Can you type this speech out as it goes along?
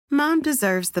Mom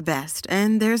deserves the best,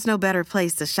 and there's no better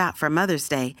place to shop for Mother's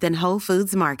Day than Whole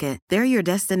Foods Market. They're your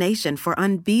destination for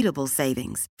unbeatable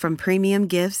savings, from premium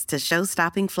gifts to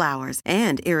show-stopping flowers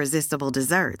and irresistible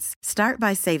desserts. Start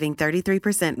by saving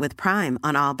 33% with Prime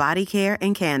on all body care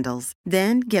and candles.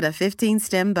 Then get a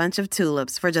 15-stem bunch of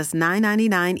tulips for just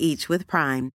 $9.99 each with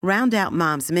Prime. Round out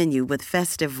Mom's menu with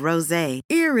festive rosé,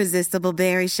 irresistible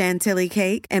berry chantilly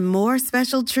cake, and more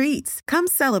special treats. Come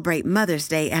celebrate Mother's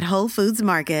Day at Whole Foods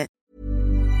Market.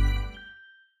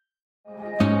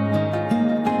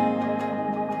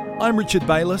 I'm Richard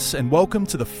Bayliss, and welcome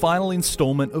to the final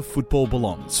instalment of Football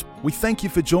Belongs. We thank you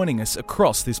for joining us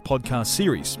across this podcast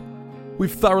series.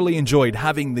 We've thoroughly enjoyed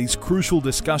having these crucial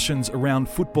discussions around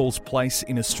football's place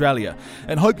in Australia,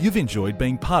 and hope you've enjoyed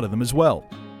being part of them as well.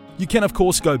 You can of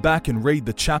course go back and read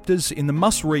the chapters in the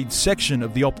must-read section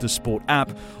of the Optus Sport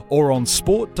app or on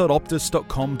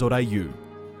sport.optus.com.au.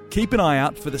 Keep an eye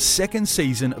out for the second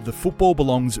season of the Football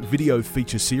Belongs video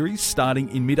feature series starting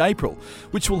in mid-April,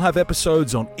 which will have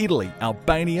episodes on Italy,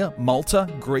 Albania, Malta,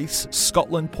 Greece,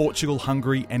 Scotland, Portugal,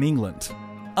 Hungary and England.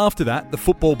 After that, the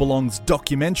Football Belongs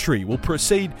documentary will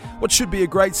precede what should be a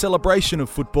great celebration of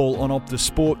football on Optus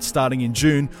Sport starting in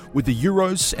June with the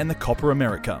Euros and the Copa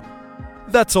America.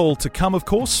 That's all to come, of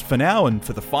course. For now and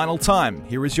for the final time,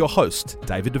 here is your host,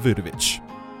 David Davutovic.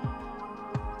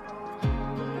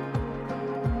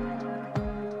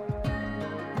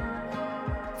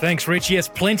 Thanks, Rich. Yes,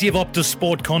 plenty of Optus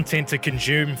Sport content to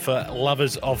consume for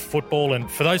lovers of football. And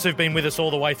for those who've been with us all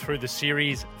the way through the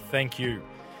series, thank you.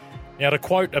 Now, to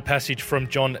quote a passage from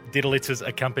John Didlitz's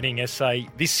accompanying essay,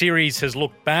 this series has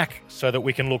looked back so that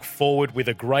we can look forward with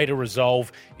a greater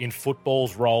resolve in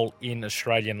football's role in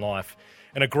Australian life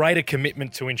and a greater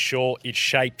commitment to ensure it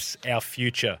shapes our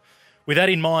future. With that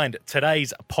in mind,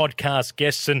 today's podcast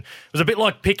guests, and it was a bit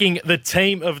like picking the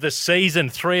team of the season,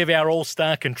 three of our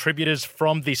all-star contributors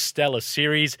from this stellar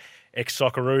series,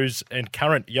 ex-Socceroos and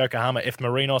current Yokohama F.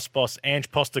 Marinos boss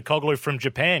Ange Postecoglou from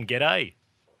Japan. G'day.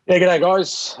 Yeah, g'day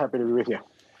guys. Happy to be with you.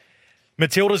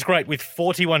 Matilda's great with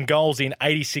 41 goals in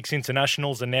 86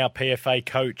 internationals and now PFA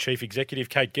co-chief executive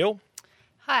Kate Gill.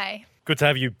 Hi. Good to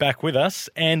have you back with us.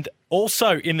 And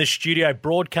also in the studio,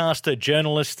 broadcaster,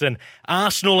 journalist and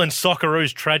Arsenal and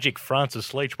Socceroos tragic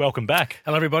Francis Leach. Welcome back.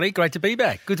 Hello, everybody. Great to be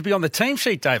back. Good to be on the team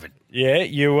sheet, David. Yeah,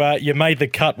 you made the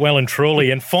cut well and truly.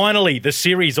 And finally, the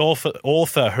series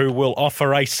author who will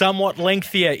offer a somewhat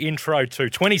lengthier intro to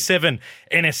 27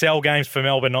 NSL games for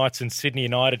Melbourne Knights and Sydney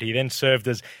United. He then served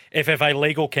as FFA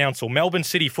Legal Counsel, Melbourne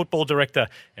City Football Director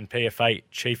and PFA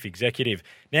Chief Executive.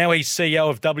 Now he's CEO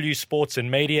of W Sports and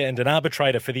Media and an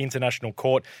arbitrator for the International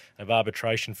Court of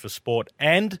Arbitration for Sport.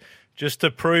 And just to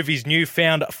prove his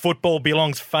newfound Football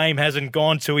Belongs fame hasn't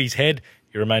gone to his head,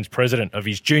 he remains president of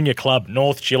his junior club,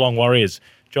 North Geelong Warriors.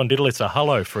 John Didlitz, a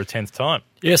hello for a 10th time.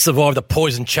 Yeah, survived the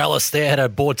poison chalice there. Had a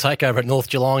board takeover at North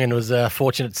Geelong and was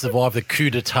fortunate to survive the coup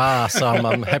d'etat. So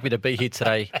I'm happy to be here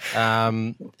today.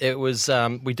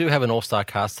 We do have an all-star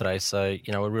cast today, so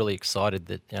we're really excited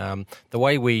that the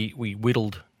way we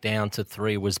whittled down to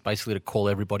three was basically to call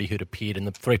everybody who'd appeared, and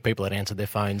the three people that answered their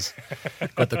phones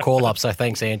got the call up. So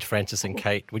thanks, Ange, Francis and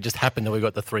Kate. We just happened that we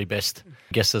got the three best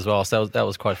guests as well. So that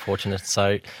was quite fortunate.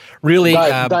 So really...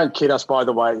 Don't kid us, by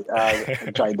the way,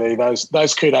 JD.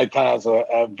 Those coup d'etats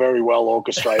are very well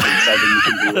orchestrated so that you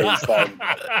can be reinstated.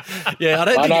 Yeah,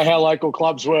 I know how local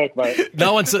clubs work, mate.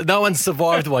 No one's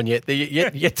survived one yet. They're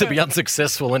yet to be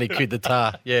unsuccessful, any coup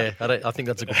d'etat. Yeah, I think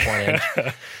that's a good point, Ange.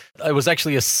 It was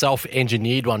actually a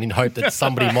self-engineered one in hope that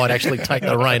somebody might actually take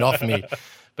the reign off me.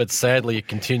 But sadly, it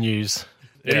continues.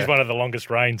 It is one of the longest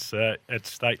reigns at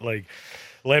State League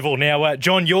level. Now,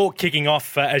 John, you're kicking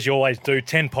off, as you always do,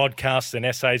 10 podcasts and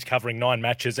essays covering 9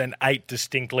 matches and 8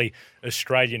 distinctly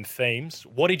Australian themes.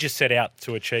 What did you set out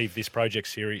to achieve this project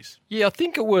series? Yeah, I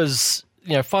think it was...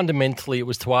 fundamentally, it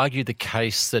was to argue the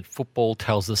case that football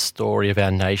tells the story of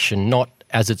our nation, not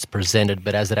as it's presented,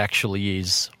 but as it actually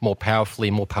is, more powerfully,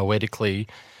 more poetically,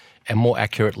 and more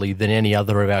accurately than any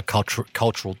other of our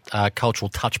cultural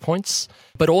touch points.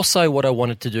 But also what I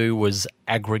wanted to do was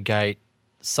aggregate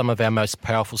some of our most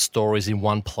powerful stories in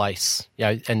one place.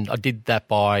 And I did that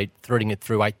by threading it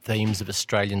through 8 themes of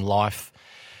Australian life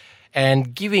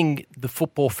and giving the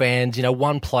football fans,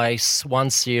 one place,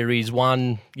 one series,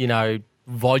 one,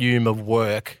 volume of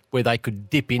work where they could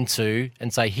dip into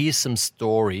and say, here's some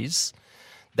stories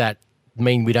that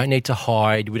mean we don't need to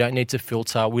hide, we don't need to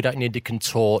filter, we don't need to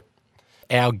contort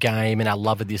our game and our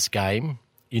love of this game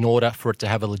in order for it to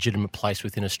have a legitimate place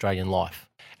within Australian life.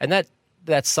 And that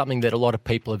that's something that a lot of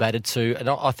people have added to, and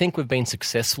I think we've been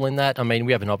successful in that. I mean,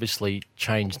 we haven't obviously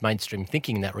changed mainstream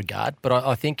thinking in that regard, but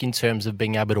I think in terms of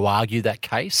being able to argue that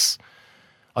case,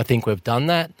 I think we've done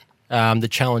that. The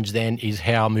challenge then is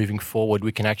how, moving forward,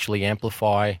 we can actually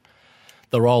amplify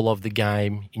the role of the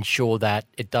game, ensure that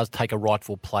it does take a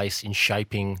rightful place in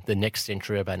shaping the next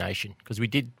century of our nation. Because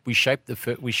we shaped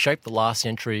the last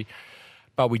century,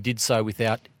 but we did so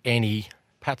without any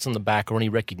pats on the back or any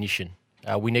recognition.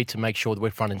 We need to make sure that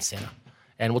we're front and centre.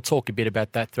 And we'll talk a bit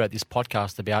about that throughout this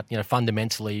podcast about,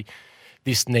 fundamentally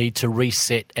this need to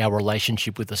reset our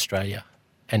relationship with Australia.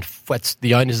 And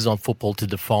the onus is on football to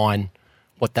define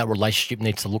what that relationship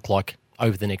needs to look like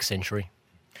over the next century.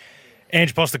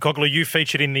 Ange Postecoglou, you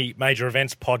featured in the Major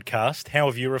Events podcast. How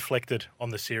have you reflected on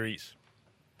the series?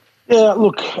 Yeah,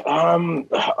 look,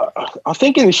 I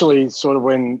think initially sort of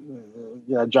when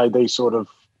JD sort of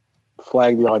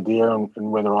flagged the idea and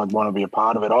whether I'd want to be a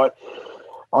part of it,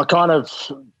 I kind of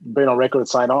been on record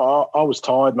saying I was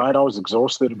tired, mate. I was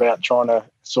exhausted about trying to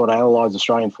sort of analyse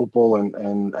Australian football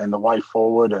and the way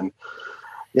forward. And,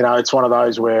 it's one of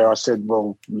those where I said,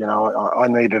 well, I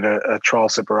needed a trial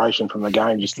separation from the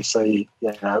game just to see,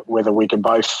 whether we could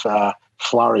both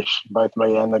flourish, both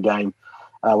me and the game,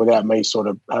 without me sort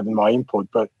of having my input.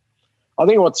 But I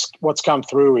think what's come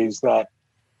through is that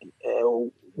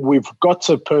we've got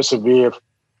to persevere,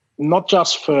 not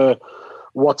just for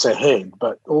what's ahead,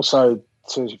 but also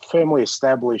to firmly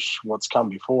establish what's come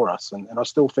before us. And I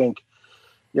still think,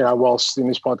 whilst in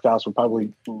this podcast we'll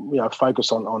probably,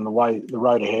 focus on the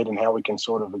road ahead and how we can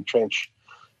sort of entrench,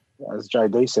 as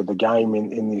JD said, the game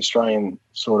in the Australian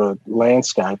sort of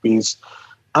landscape, is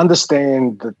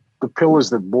understand that the pillars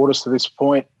that brought us to this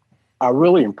point are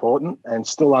really important and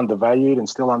still undervalued and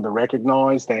still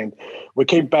under-recognised. And we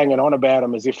keep banging on about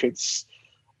them as if it's,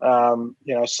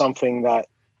 something that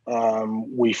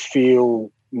we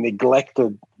feel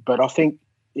neglected. But I think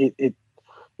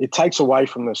it takes away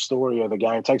from the story of the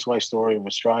game, it takes away the story of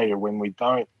Australia when we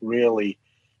don't really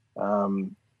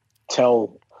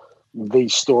tell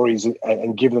these stories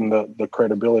and give them the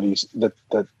credibility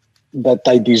that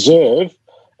they deserve.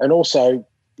 And also,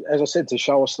 as I said, to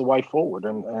show us the way forward.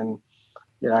 And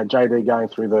JD going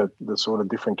through the sort of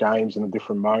different games and the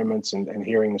different moments and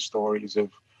hearing the stories of,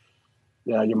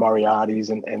 your Moriartys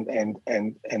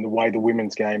and the way the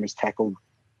women's game has tackled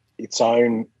its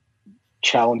own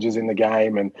challenges in the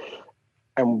game and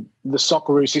the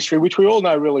Socceroos history, which we all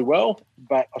know really well,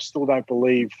 but I still don't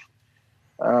believe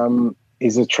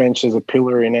is entrenched as a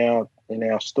pillar in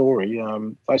our story.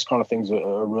 Those kind of things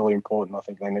are really important. I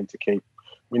think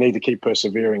we need to keep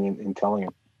persevering in telling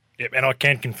it. Yep, and I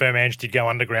can confirm Ange did go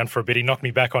underground for a bit. He knocked me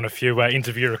back on a few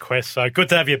interview requests, so good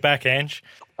to have you back, Ange.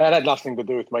 That had nothing to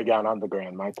do with me going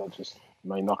underground, mate. That's just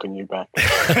me knocking you back.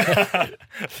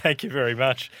 Thank you very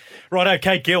much. Right,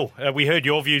 Kate Gill, we heard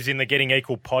your views in the Getting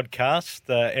Equal podcast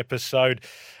episode,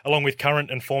 along with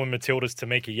current and former Matildas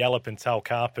Tamika Yallop and Tal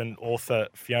Karp and author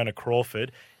Fiona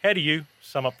Crawford. How do you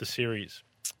sum up the series?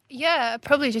 Yeah,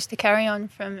 probably just to carry on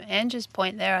from Ange's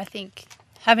point there, I think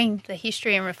having the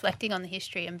history and reflecting on the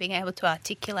history and being able to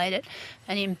articulate it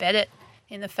and embed it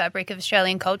in the fabric of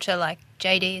Australian culture like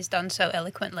JD has done so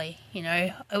eloquently.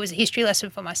 It was a history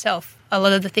lesson for myself. A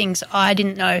lot of the things I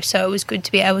didn't know, so it was good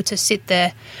to be able to sit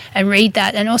there and read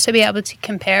that and also be able to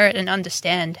compare it and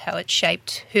understand how it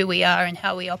shaped who we are and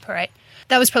how we operate.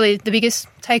 That was probably the biggest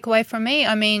takeaway from me.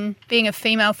 I mean, being a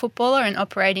female footballer and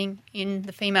operating in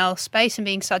the female space and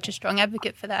being such a strong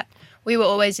advocate for that, we were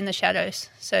always in the shadows.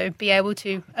 So be able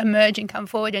to emerge and come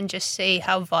forward and just see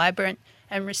how vibrant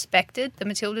and respected the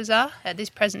Matildas are at this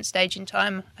present stage in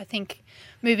time. I think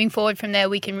moving forward from there,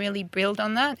 we can really build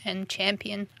on that and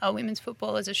champion our women's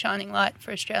football as a shining light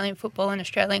for Australian football and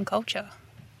Australian culture.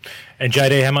 And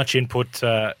JD, how much input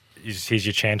here's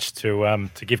your chance to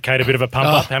give Kate a bit of a pump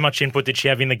up. How much input did she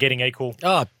have in the Getting Equal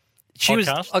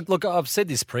podcast? Look, I've said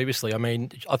this previously. I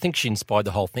mean, I think she inspired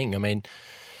the whole thing. I mean,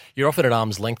 you're often at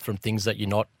arm's length from things that you're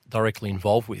not directly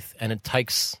involved with, and it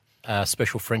takes a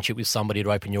special friendship with somebody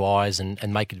to open your eyes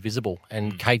and make it visible.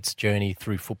 And Kate's journey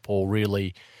through football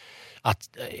really,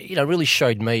 really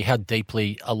showed me how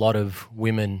deeply a lot of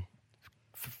women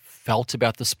felt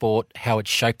about the sport, how it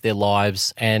shaped their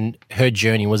lives, and her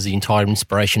journey was the entire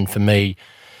inspiration for me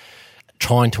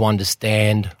trying to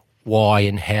understand why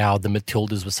and how the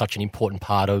Matildas were such an important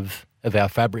part of our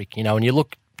fabric. And you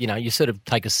look, you sort of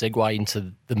take a segue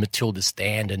into the Matildas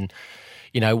stand, and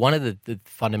one of the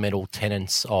fundamental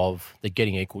tenets of the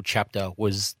Getting Equal chapter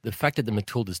was the fact that the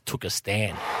Matildas took a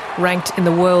stand. Ranked in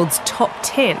the world's top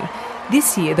 10,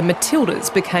 this year the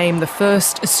Matildas became the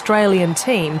first Australian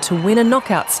team to win a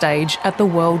knockout stage at the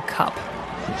World Cup.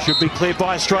 Should be cleared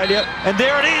by Australia. And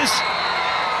there it is.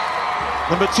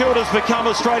 The Matildas become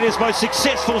Australia's most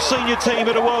successful senior team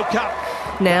at a World Cup.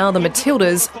 Now the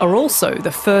Matildas are also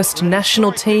the first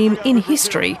national team in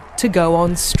history to go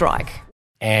on strike.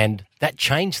 And that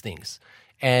changed things.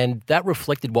 And that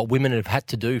reflected what women have had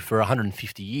to do for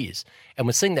 150 years. And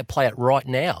we're seeing that play out right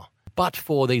now. But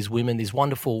for these women, these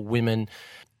wonderful women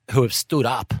who have stood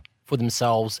up for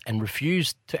themselves and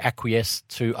refused to acquiesce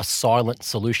to a silent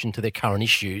solution to their current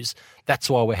issues, that's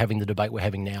why we're having the debate we're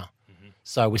having now.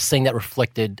 So we're seeing that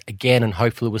reflected again, and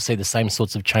hopefully we'll see the same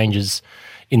sorts of changes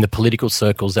in the political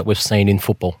circles that we've seen in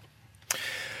football.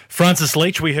 Francis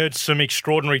Leach, we heard some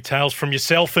extraordinary tales from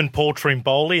yourself and Paul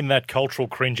Trimboli in that Cultural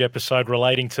Cringe episode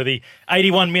relating to the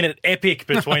 81-minute epic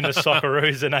between the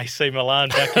Socceroos and AC Milan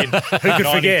back in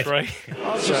 93.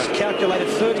 I've just calculated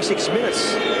 36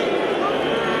 minutes.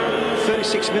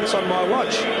 36 minutes on my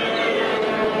watch.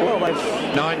 Well,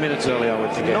 they've... 9 minutes early, I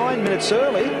would forget. 9 minutes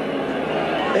early.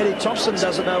 Eddie Thompson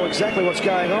doesn't know exactly what's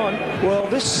going on. Well,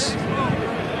 this...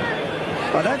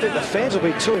 I don't think the fans will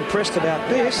be too impressed about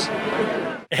this.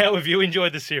 How have you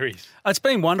enjoyed the series? It's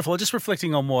been wonderful. Just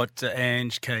reflecting on what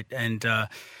Ange, Kate and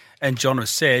John have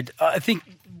said, I think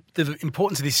the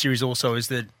importance of this series also is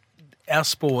that our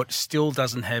sport still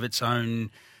doesn't have its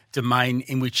own domain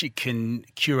in which it can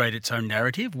curate its own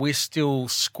narrative. We're still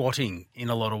squatting in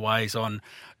a lot of ways on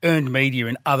earned media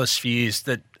in other spheres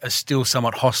that are still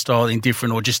somewhat hostile,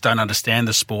 indifferent, or just don't understand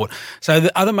the sport. So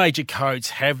the other major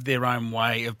codes have their own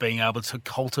way of being able to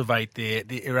cultivate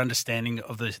their understanding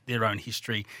of their own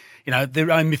history,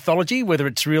 their own mythology, whether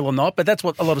it's real or not. But that's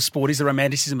what a lot of sport is, the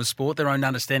romanticism of sport, their own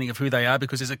understanding of who they are,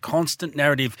 because there's a constant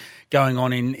narrative going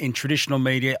on in traditional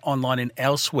media, online and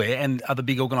elsewhere, and other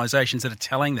big organisations that are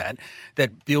telling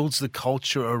that builds the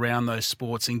culture around those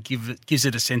sports and gives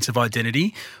it a sense of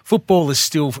identity. Football is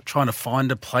still trying to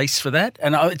find a place for that,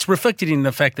 and it's reflected in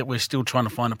the fact that we're still trying to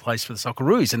find a place for the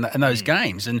Socceroos and those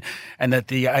games, and that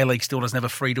the A-League still doesn't have a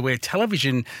free-to-air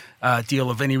television deal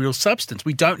of any real substance.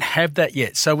 We don't have that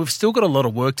yet, so we've still got a lot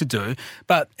of work to do,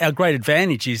 but our great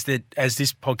advantage is that, as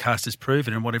this podcast has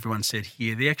proven and what everyone said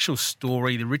here, the actual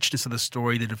story, the richness of the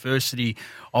story, the diversity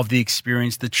of the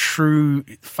experience, the true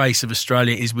face of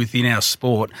Australia is within our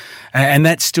sport, and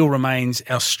that still remains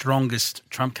our strongest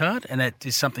trump card, and that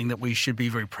is something that we should be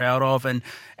very proud of and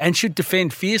should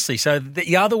defend fiercely. So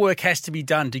the other work has to be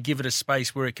done to give it a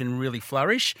space where it can really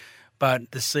flourish, but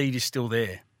the seed is still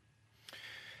there.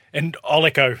 And I'll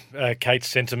echo Kate's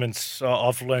sentiments.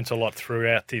 I've learnt a lot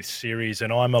throughout this series,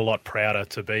 and I'm a lot prouder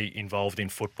to be involved in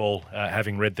football,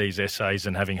 having read these essays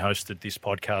and having hosted this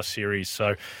podcast series.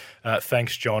 So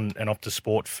thanks, John and Optus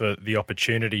Sport, for the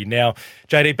opportunity. Now,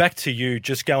 JD, back to you,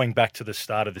 just going back to the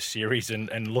start of the series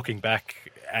and looking back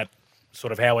at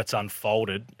sort of how it's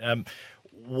unfolded.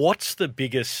 What's the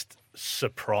biggest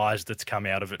surprise that's come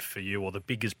out of it for you, or the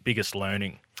biggest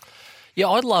learning? Yeah,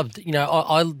 I loved,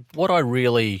 what I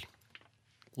really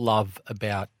love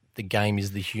about the game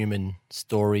is the human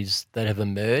stories that have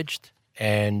emerged.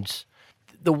 And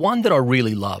the one that I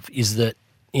really love is that,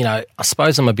 I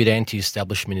suppose I'm a bit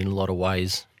anti-establishment in a lot of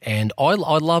ways. And I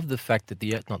love the fact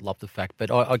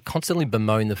that I constantly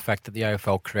bemoan the fact that the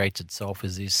AFL creates itself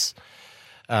as this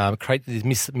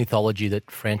mythology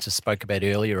that Francis spoke about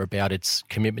earlier about its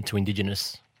commitment to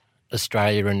Indigenous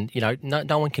Australia, and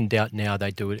no one can doubt now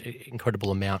they do an incredible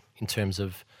amount in terms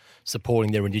of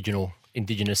supporting their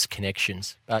Indigenous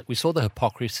connections. But we saw the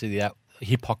hypocrisy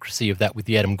of that with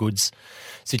the Adam Goodes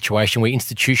situation, where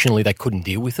institutionally they couldn't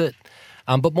deal with it.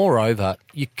 But moreover,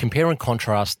 you compare and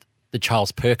contrast the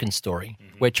Charles Perkins story,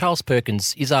 where Charles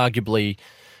Perkins is arguably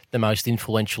the most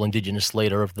influential Indigenous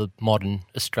leader of the modern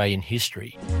Australian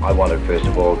history. I wanted, first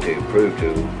of all, to prove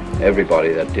to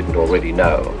everybody that didn't already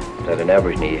know that an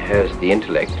Aborigine has the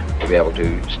intellect to be able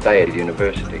to stay at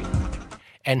university.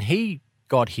 And he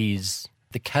got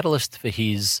the catalyst for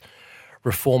his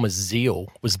reformist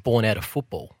zeal was born out of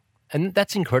football. And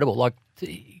that's incredible. Like,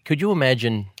 could you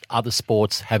imagine other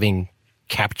sports having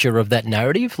capture of that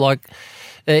narrative? Like,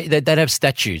 they'd have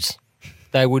statues.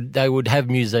 They would have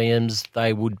museums.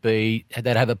 They'd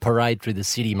have a parade through the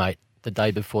city, mate, the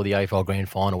day before the AFL Grand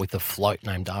Final with a float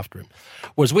named after him.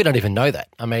 Whereas we don't even know that.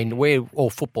 I mean, we're all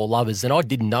football lovers, and I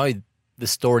didn't know the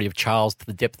story of Charles to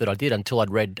the depth that I did until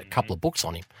I'd read a couple of books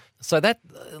on him. So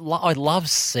I love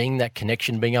seeing that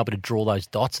connection, being able to draw those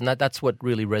dots, and that's what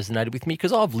really resonated with me,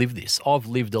 because I've lived this. I've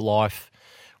lived a life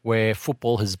where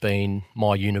football has been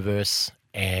my universe,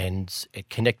 and it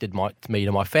connected me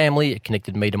to my family.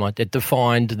 It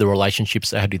defined the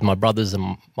relationships I had with my brothers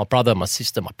and my brother, my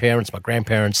sister, my parents, my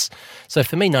grandparents. So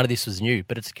for me, none of this was new.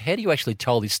 But it's how do you actually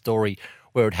tell this story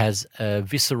where it has a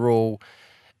visceral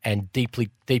and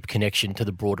deep connection to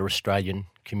the broader Australian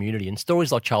community. And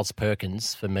stories like Charles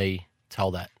Perkins, for me,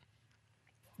 tell that.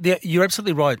 Yeah, you're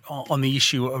absolutely right on the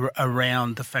issue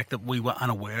around the fact that we were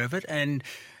unaware of it, and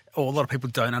a lot of people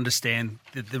don't understand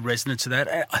the resonance of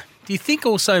that. Do you think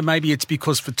also maybe it's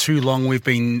because for too long we've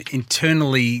been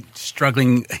internally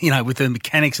struggling, with the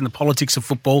mechanics and the politics of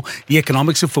football, the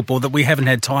economics of football, that we haven't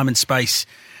had time and space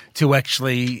to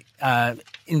actually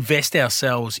invest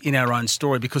ourselves in our own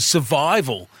story? Because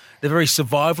the very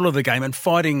survival of the game and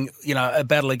fighting, a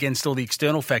battle against all the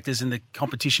external factors and the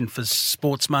competition for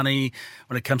sports money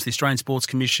when it comes to the Australian Sports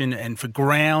Commission and for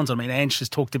grounds. I mean, Ange has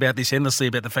talked about this endlessly,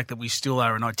 about the fact that we still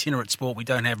are an itinerant sport. We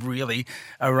don't have really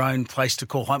our own place to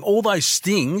call home. All those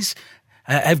things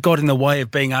have got in the way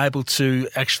of being able to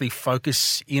actually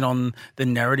focus in on the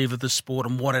narrative of the sport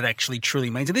and what it actually truly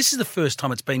means. And this is the first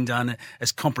time it's been done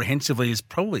as comprehensively as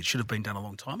probably it should have been done a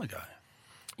long time ago.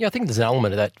 Yeah, I think there's an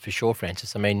element of that for sure,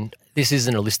 Francis. I mean, this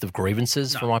isn't a list of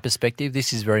grievances from my perspective.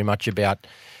 This is very much about,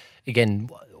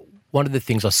 again, one of the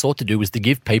things I sought to do was to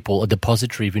give people a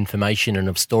depository of information and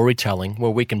of storytelling where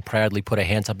we can proudly put our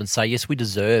hands up and say, yes, we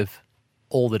deserve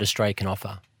all that Australia can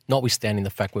offer, notwithstanding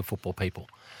the fact we're football people.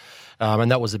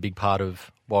 And that was a big part of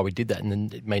why we did that.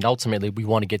 And ultimately, we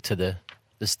want to get to the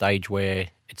stage where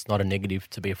it's not a negative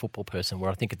to be a football person, where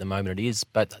I think at the moment it is.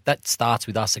 But that starts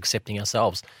with us accepting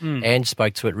ourselves. Ange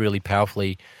spoke to it really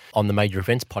powerfully on the Major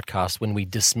Events podcast when we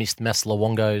dismissed Mas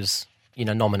Luongo's,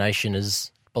 nomination as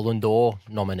Ballon d'Or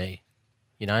nominee,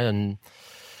 and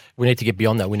we need to get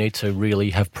beyond that. We need to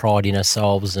really have pride in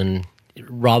ourselves, and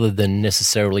rather than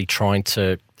necessarily trying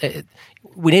to,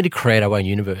 we need to create our own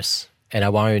universe and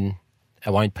our own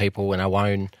people and our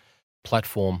own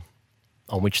platform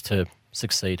on which to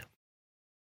succeed.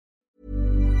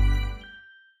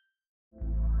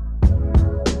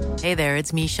 Hey there,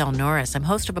 it's Michelle Norris. I'm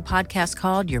host of a podcast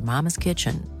called Your Mama's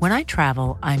Kitchen. When I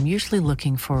travel, I'm usually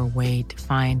looking for a way to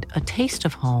find a taste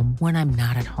of home when I'm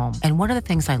not at home. And one of the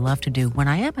things I love to do when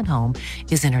I am at home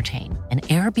is entertain. And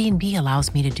Airbnb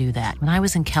allows me to do that. When I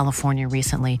was in California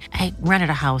recently, I rented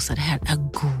a house that had a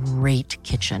great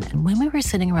kitchen. And when we were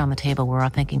sitting around the table, we were all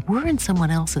thinking, we're in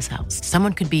someone else's house.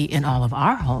 Someone could be in all of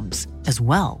our homes as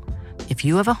well. If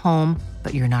you have a home,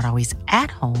 but you're not always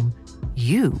at home,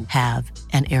 you have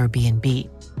an Airbnb.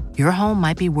 Your home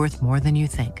might be worth more than you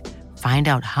think. Find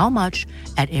out how much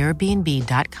at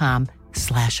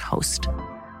airbnb.com/host.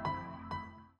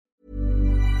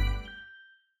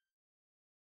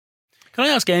 Can I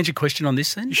ask Ange a question on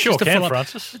this then? You sure can,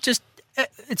 Francis.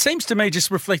 It seems to me,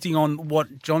 just reflecting on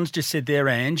what John's just said there,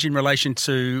 Ange, in relation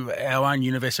to our own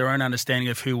universe, our own understanding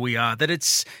of who we are, that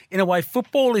it's, in a way,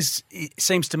 football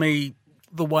seems to me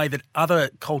the way that other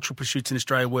cultural pursuits in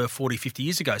Australia were 40, 50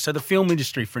 years ago. So the film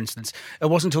industry, for instance, it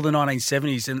wasn't until the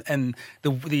 1970s and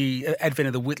the advent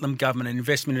of the Whitlam government and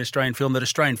investment in Australian film that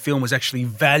Australian film was actually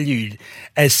valued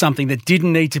as something that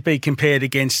didn't need to be compared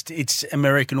against its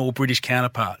American or British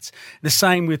counterparts. The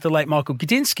same with the late Michael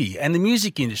Gudinski and the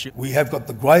music industry. We have got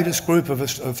the greatest group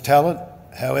of talent.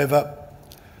 However,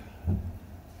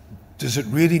 does it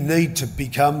really need to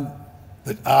become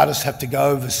that artists have to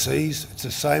go overseas? It's the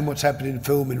same what's happened in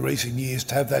film in recent years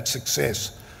to have that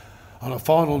success. On a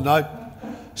final note,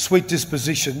 Sweet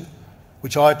Disposition,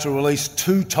 which I had to release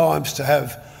 2 times to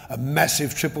have a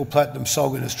massive triple platinum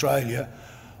song in Australia,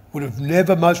 would have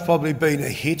never most probably been a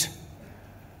hit,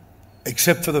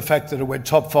 except for the fact that it went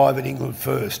top 5 in England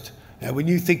first. Now, when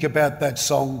you think about that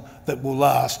song that will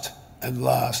last and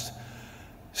last,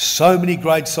 so many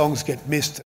great songs get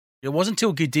missed. It wasn't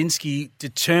until Gudinski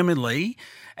determinedly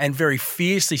and very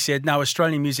fiercely said, no,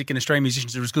 Australian music and Australian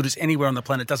musicians are as good as anywhere on the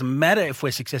planet. It doesn't matter if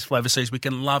we're successful overseas, we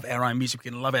can love our own music,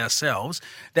 we can love ourselves,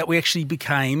 that we actually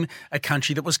became a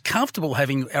country that was comfortable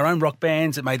having our own rock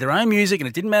bands that made their own music, and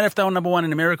it didn't matter if they were number one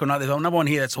in America or not, they were number one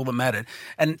here, that's all that mattered.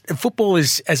 And football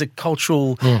is, as a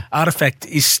cultural artefact,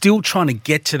 is still trying to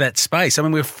get to that space. I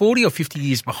mean, we're 40 or 50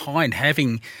 years behind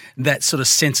having that sort of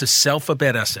sense of self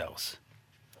about ourselves.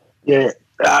 Yeah.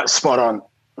 Spot on,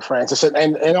 Francis.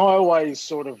 And I always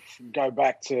sort of go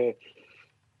back to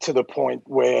the point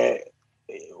where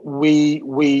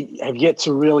we have yet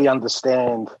to really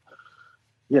understand,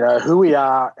 who we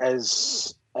are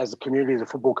as a community, as a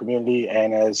football community,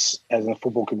 and as a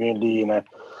football community in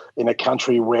a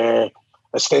country where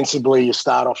ostensibly you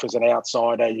start off as an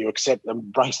outsider, you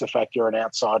embrace the fact you're an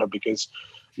outsider because,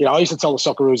 I used to tell the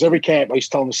Socceroos every camp, I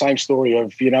used to tell them the same story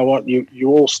of, you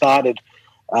all started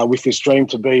with this dream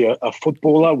to be a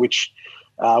footballer, which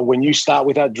when you start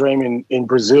with that dream in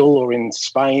Brazil or in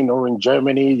Spain or in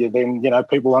Germany, then,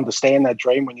 people understand that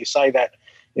dream. When you say that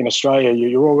in Australia,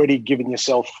 you're already giving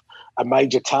yourself a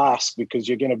major task because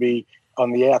you're going to be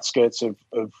on the outskirts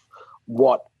of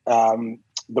what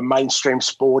the mainstream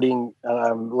sporting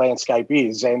landscape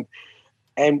is,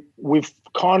 and we've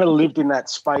kind of lived in that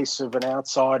space of an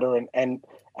outsider and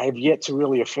have yet to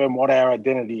really affirm what our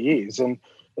identity is. And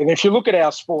if you look at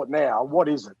our sport now, what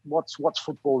is it? What's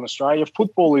football in Australia?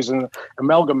 Football is an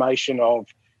amalgamation of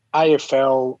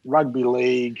AFL, rugby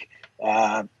league,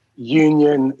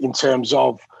 union in terms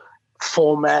of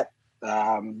format,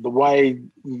 the way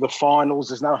the finals,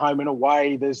 there's no home and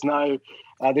away, there's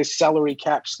salary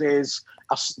caps, there's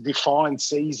a defined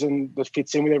season that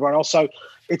fits in with everyone else. So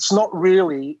it's not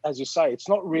really, as you say, it's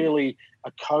not really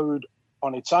a code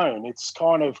on its own. It's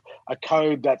kind of a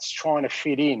code that's trying to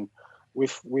fit in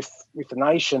with the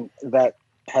nation that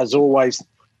has always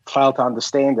failed to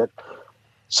understand it.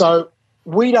 So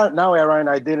we don't know our own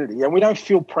identity, and we don't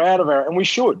feel proud of and we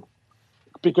should,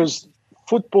 because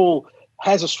football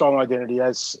has a strong identity,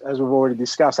 as we've already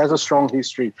discussed, has a strong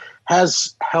history,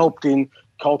 has helped in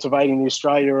cultivating the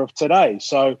Australia of today.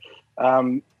 So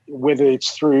whether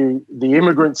it's through the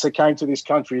immigrants that came to this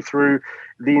country, through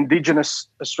the Indigenous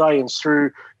Australians,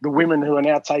 through the women who are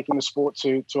now taking the sport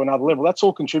to another level, that's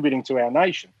all contributing to our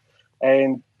nation.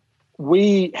 And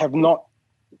we have not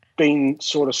been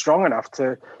sort of strong enough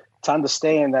to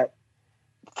understand that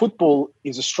football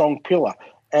is a strong pillar.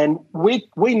 And we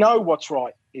know what's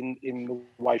right in the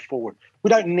way forward. We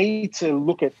don't need to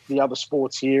look at the other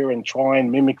sports here and try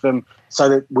and mimic them so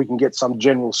that we can get some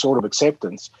general sort of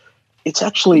acceptance. It's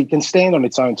actually can stand on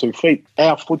its own 2 feet,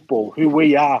 our football, who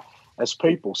we are as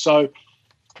people. So,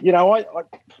 you know,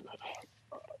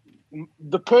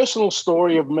 the personal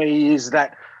story of me is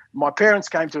that my parents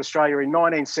came to Australia in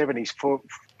 1970s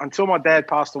until my dad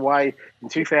passed away in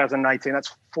 2018.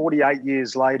 That's 48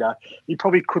 years later. He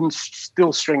probably couldn't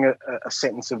still string a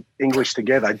sentence of English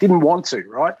together. Didn't want to,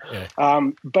 right? Yeah.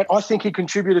 But I think he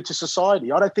contributed to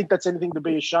society. I don't think that's anything to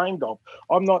be ashamed of.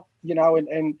 I'm not, you know, and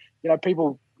you know,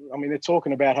 people, I mean, they're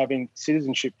talking about having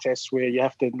citizenship tests where you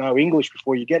have to know English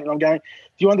before you get it. I'm going,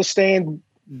 do you understand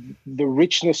the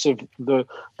richness of the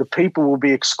people we'll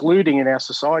be excluding in our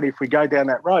society if we go down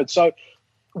that road? So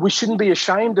we shouldn't be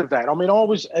ashamed of that. I mean,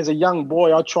 as a young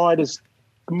boy, I tried as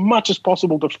much as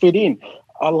possible to fit in.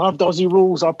 I loved Aussie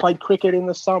rules. I played cricket in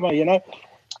the summer, you know,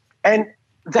 and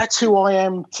that's who I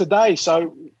am today.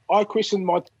 So I christened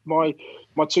my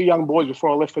 2 young boys before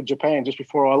I left for Japan, just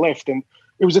before I left, and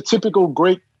it was a typical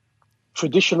Greek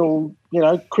traditional, you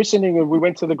know, christening. And we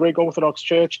went to the Greek Orthodox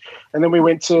Church, and then we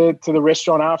went to the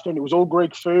restaurant after, and it was all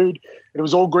Greek food. It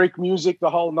was all Greek music the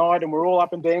whole night, and we're all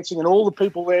up and dancing, and all the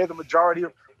people there, the majority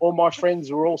of all my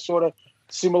friends were all sort of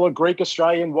similar Greek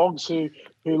Australian wogs who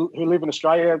live in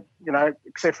Australia, you know,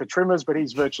 except for Trimmers, but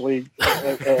he's virtually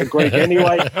a Greek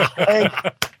anyway.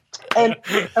 And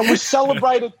we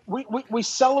celebrated. We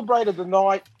celebrated the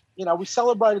night. You know, we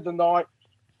celebrated the night,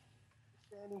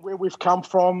 where we've come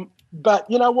from. But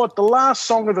you know what? The last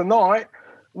song of the night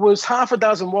was half a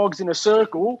dozen wogs in a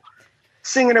circle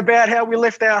singing about how we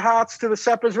left our hearts to the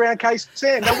sappers round Case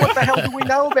Sand. Now, what the hell do we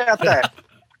know about that?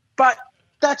 But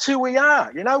that's who we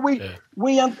are. You know, we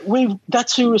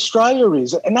that's who Australia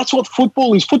is, and that's what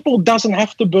football is. Football doesn't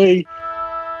have to be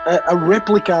a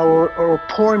replica or a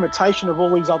poor imitation of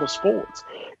all these other sports.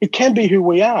 It can be who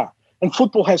we are, and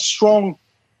football has strong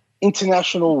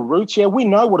international roots. Yeah, we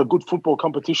know what a good football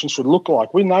competition should look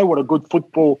like. We know what a good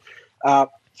football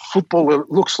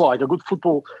looks like, a good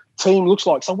football team looks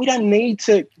like. So we don't need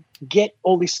to get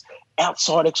all this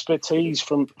outside expertise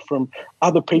from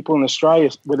other people in Australia,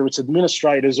 whether it's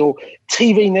administrators or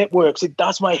TV networks. It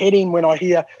does my head in when I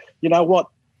hear, you know what,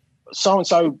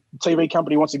 so-and-so TV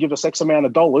company wants to give us X amount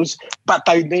of dollars, but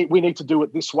we need to do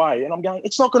it this way. And I'm going,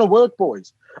 it's not going to work,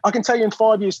 boys. I can tell you in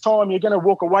 5 years' time, you're going to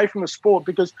walk away from the sport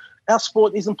because our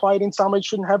sport isn't played in summer. It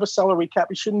shouldn't have a salary cap.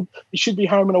 It should be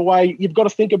home and away. You've got to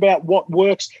think about what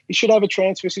works. You should have a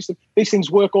transfer system. These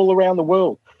things work all around the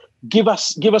world. Give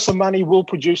us the money, we'll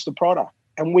produce the product.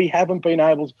 And we haven't been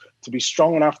able to be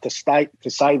strong enough to say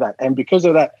that. And because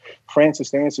of that,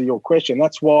 Francis, to answer your question,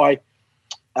 that's why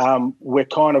we're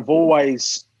kind of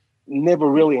always never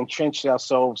really entrenched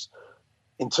ourselves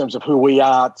in terms of who we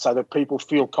are, so that people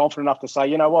feel confident enough to say,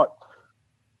 you know what,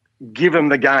 give them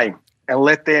the game and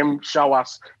let them show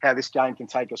us how this game can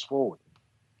take us forward.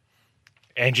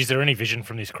 Ange, is there any vision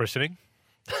from this christening?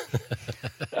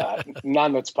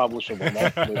 None that's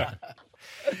publishable. No.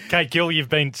 Kate Gill, you've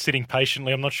been sitting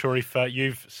patiently. I'm not sure if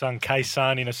you've sung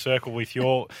Khe-Sanh in a circle with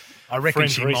your I reckon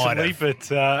friends she recently, might have.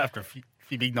 But after a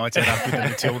few big nights out with the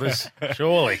Matildas,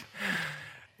 surely.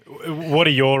 What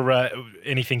are your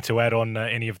anything to add on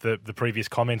any of the previous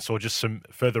comments, or just some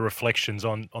further reflections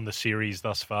on the series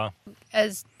thus far?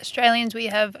 As Australians, we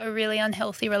have a really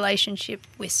unhealthy relationship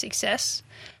with success,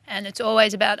 and it's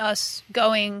always about us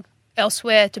going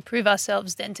elsewhere to prove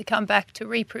ourselves than to come back to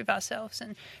reprove ourselves.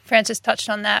 And Francis touched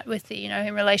on that with the,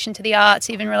 in relation to the arts,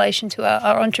 even in relation to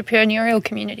our entrepreneurial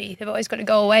community. They've always got to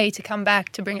go away to come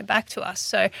back, to bring it back to us.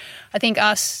 So I think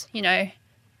us,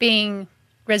 being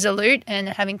resolute and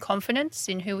having confidence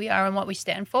in who we are and what we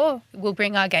stand for will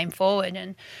bring our game forward.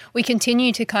 And we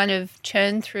continue to kind of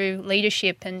churn through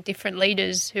leadership and different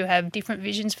leaders who have different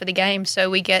visions for the game. So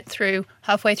we get through,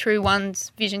 halfway through,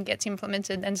 one's vision gets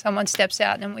implemented, then someone steps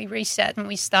out and we reset and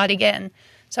we start again.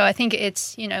 So I think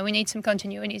it's, we need some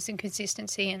continuity, some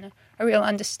consistency and a real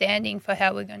understanding for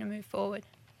how we're going to move forward.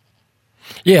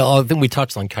 Yeah, I think we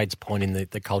touched on Kate's point in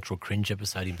the cultural cringe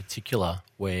episode in particular,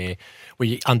 where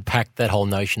we unpacked that whole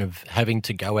notion of having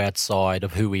to go outside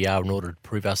of who we are in order to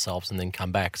prove ourselves and then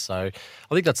come back. So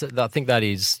I think that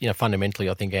is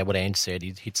fundamentally, I think what Ange said,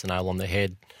 he hits the nail on the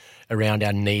head around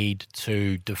our need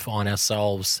to define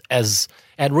ourselves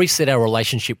and reset our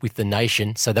relationship with the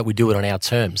nation so that we do it on our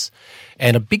terms.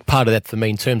 And a big part of that for me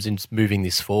in terms of moving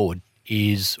this forward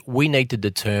is we need to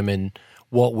determine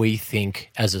what we think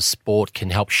as a sport can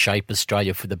help shape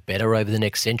Australia for the better over the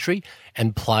next century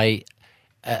and play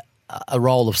a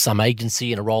role of some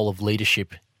agency and a role of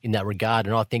leadership in that regard.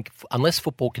 And I think unless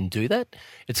football can do that,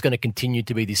 it's going to continue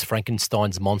to be this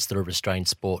Frankenstein's monster of Australian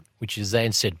sport, which is, as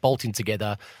Anne said, bolting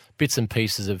together bits and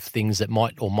pieces of things that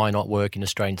might or might not work in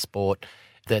Australian sport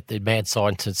that the mad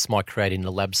scientists might create in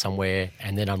the lab somewhere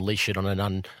and then unleash it on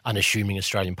an unassuming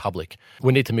Australian public.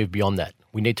 We need to move beyond that.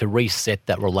 We need to reset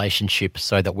that relationship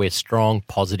so that we're strong,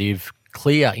 positive,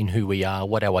 clear in who we are,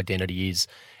 what our identity is,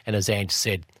 and as Ange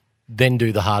said, then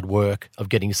do the hard work of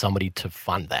getting somebody to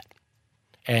fund that.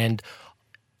 And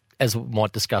as we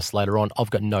might discuss later on, I've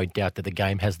got no doubt that the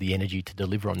game has the energy to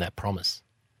deliver on that promise.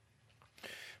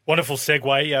 Wonderful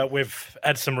segue. We've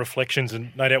had some reflections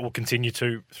and no doubt we'll continue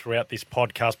to throughout this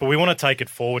podcast, but we want to take it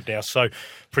forward now. So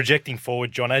projecting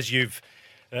forward, John, as you've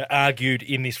argued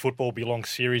in this Football Belongs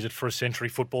series that for a century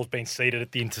football's been seated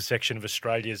at the intersection of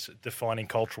Australia's defining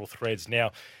cultural threads.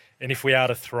 Now, and if we are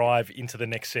to thrive into the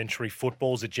next century,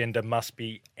 football's agenda must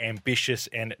be ambitious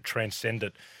and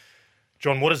transcendent.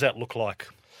 John, what does that look like?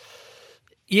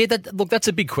 Yeah, that's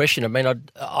a big question. I mean,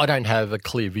 I don't have a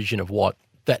clear vision of what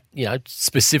that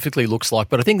specifically looks like,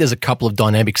 but I think there's a couple of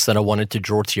dynamics that I wanted to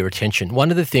draw to your attention. One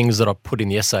of the things that I put in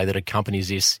the essay that accompanies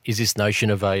this is this notion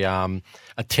of a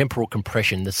temporal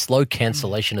compression, the slow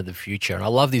cancellation of the future. And I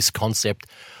love this concept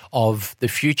of the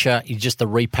future is just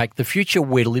the future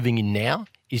we're living in now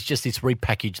is just this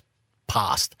repackaged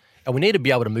past. And we need to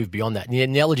be able to move beyond that. And the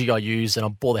analogy I use, and I'll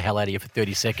bore the hell out of you for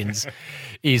 30 seconds,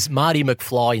 is Marty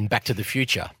McFly in Back to the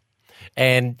Future.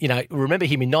 And, remember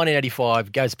him in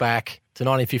 1985, goes back to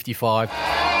 1955.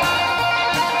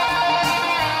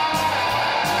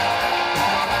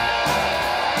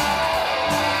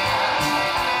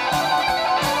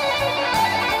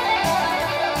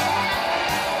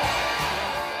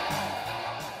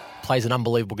 Plays an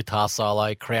unbelievable guitar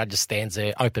solo, crowd just stands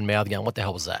there, open mouth, going, what the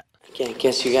hell was that? I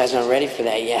guess you guys aren't ready for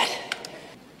that yet,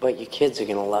 but your kids are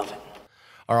going to love it.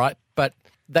 All right, but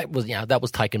that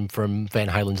was taken from Van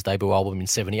Halen's debut album in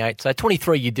 78, so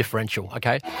 23-year differential,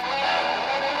 okay?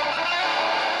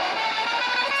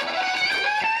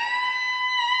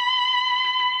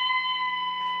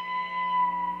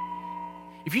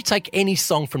 If you take any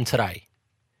song from today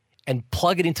and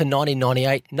plug it into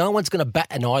 1998, no one's going to bat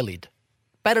an eyelid.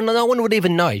 No one would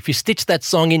even know. If you stitch that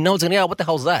song in, no one's going to go, what the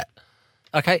hell's that?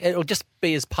 Okay, it'll just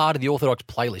be as part of the Orthodox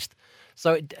playlist.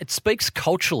 So it speaks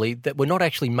culturally that we're not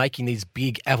actually making these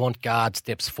big avant-garde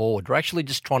steps forward. We're actually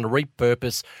just trying to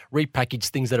repurpose, repackage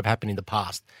things that have happened in the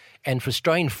past. And for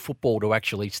Australian football to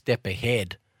actually step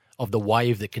ahead of the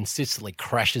wave that consistently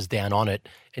crashes down on it,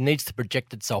 it needs to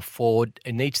project itself forward.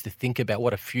 It needs to think about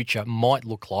what a future might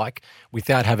look like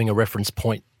without having a reference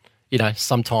point,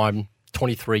 sometime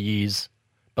 23 years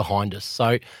behind us.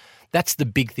 So that's the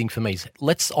big thing for me.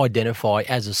 Let's identify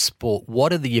as a sport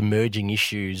what are the emerging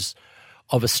issues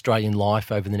of Australian life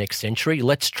over the next century.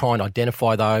 Let's try and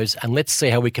identify those and let's see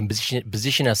how we can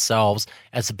position ourselves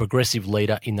as a progressive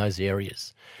leader in those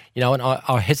areas. And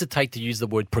I hesitate to use the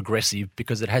word progressive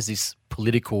because it has this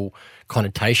political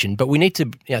connotation, but we need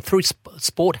to, through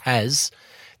sport has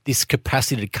this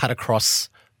capacity to cut across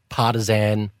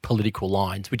partisan political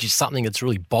lines, which is something that's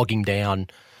really bogging down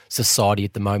society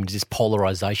at the moment, is this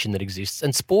polarisation that exists.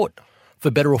 And sport, for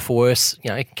better or for worse,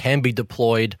 it can be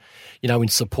deployed, in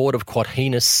support of quite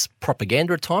heinous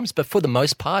propaganda at times. But for the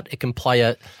most part, it can play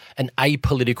an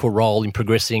apolitical role in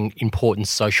progressing important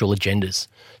social agendas.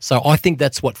 So I think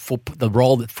that's what the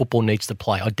role that football needs to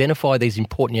play. Identify these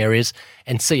important areas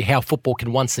and see how football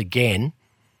can once again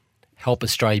help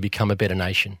Australia become a better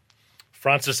nation.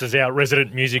 Francis is our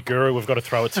resident music guru. We've got to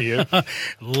throw it to you.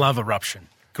 Love Eruption.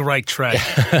 Great track.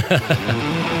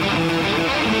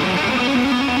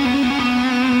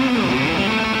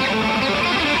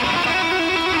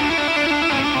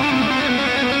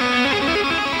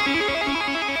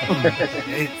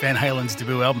 Van Halen's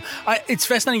debut album. It's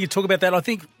fascinating you talk about that. I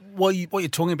think what you're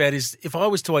talking about is, if I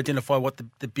was to identify what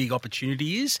the big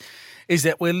opportunity is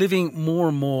that we're living more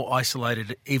and more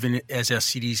isolated, even as our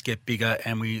cities get bigger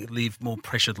and we live more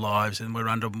pressured lives, and we're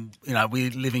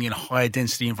living in higher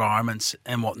density environments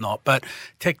and whatnot. But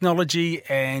technology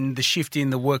and the shift in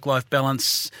the work-life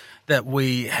balance that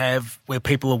we have, where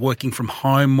people are working from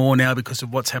home more now because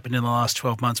of what's happened in the last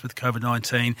 12 months with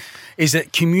COVID-19, is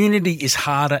that community is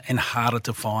harder and harder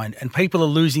to find, and people are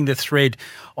losing the thread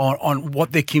on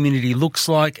what their community looks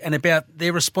like and about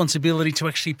their responsibility to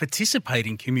actually participate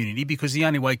in community, because the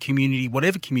only way community,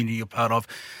 whatever community you're part of,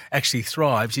 actually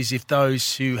thrives is if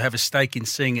those who have a stake in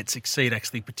seeing it succeed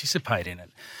actually participate in it.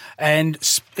 And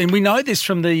we know this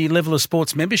from the level of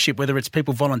sports membership, whether it's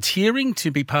people volunteering to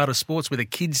be part of sports, whether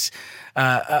kids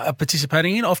are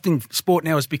participating in. Often sport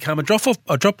now has become a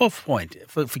drop-off point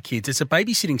for kids. It's a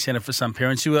babysitting centre for some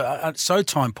parents who are so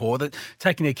time poor that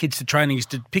taking their kids to training is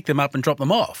to pick them up and drop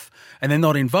them off, and they're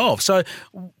not involved. So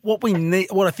what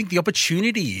I think the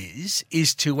opportunity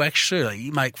is to actually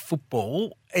make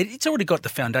football. It's already got the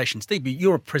foundations deep.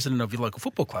 You're a president of your local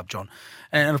football club, John.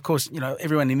 And, of course,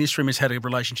 everyone in this room has had a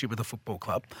relationship with a football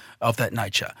club of that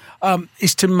nature,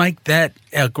 is to make that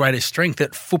our greatest strength,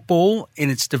 that football in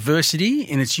its diversity,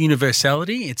 in its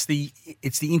universality, it's the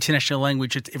international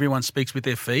language that everyone speaks with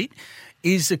their feet,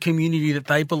 is a community that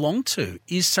they belong to,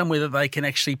 is somewhere that they can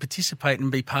actually participate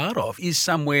and be part of, is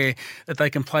somewhere that they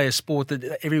can play a sport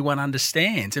that everyone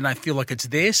understands and they feel like it's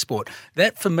their sport.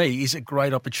 That, for me, is a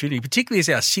great opportunity, particularly as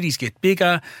our cities get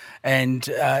bigger and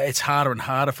it's harder and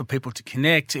harder for people to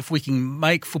connect. If we can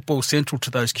make football central to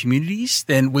those communities,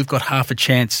 then we've got half a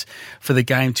chance for the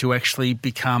game to actually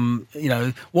become,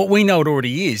 what we know it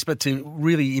already is, but to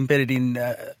really embed it in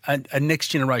a next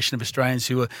generation of Australians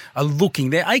who are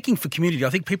looking, they're aching for community. I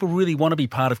think people really want to be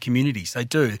part of communities. They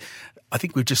do. I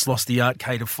think we've just lost the art,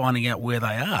 Kate, of finding out where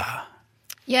they are.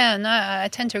 Yeah, no, I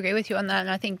tend to agree with you on that. And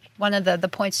I think one of the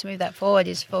points to move that forward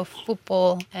is for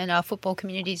football and our football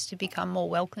communities to become more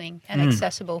welcoming and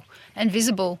accessible and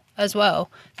visible as well.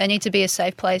 They need to be a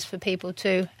safe place for people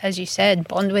to, as you said,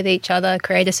 bond with each other,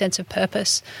 create a sense of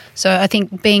purpose. So I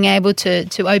think being able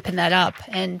to open that up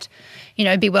and,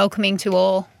 be welcoming to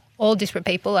all disparate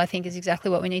people, I think is exactly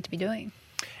what we need to be doing.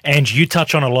 And you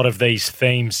touch on a lot of these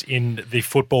themes in the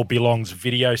Football Belongs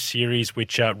video series,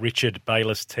 which Richard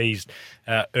Bayliss teased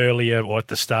earlier or at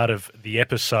the start of the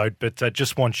episode. But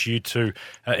just want you to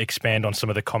expand on some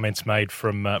of the comments made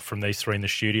from these three in the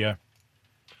studio.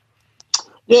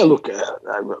 Yeah, look,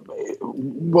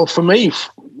 well, for me,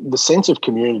 the sense of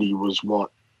community was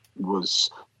what was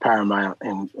paramount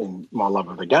in my love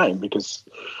of the game, because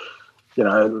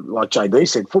like JD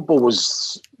said, football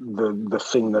was the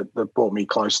thing that brought me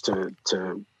close to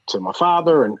my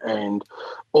father, and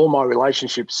all my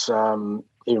relationships,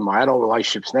 even my adult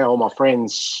relationships now, all my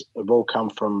friends have all come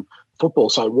from football.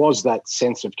 So it was that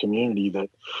sense of community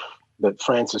that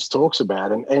Francis talks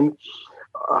about. And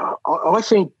I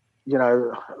think,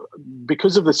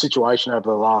 because of the situation over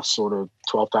the last sort of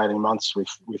 12 to 18 months with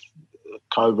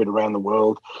COVID around the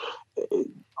world,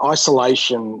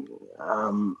 isolation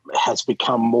has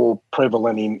become more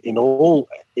prevalent in all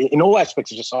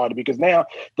aspects of society, because now it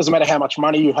doesn't matter how much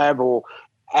money you have or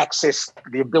access,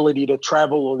 the ability to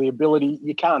travel or the ability,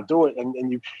 you can't do it,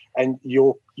 and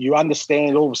you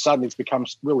understand all of a sudden it's become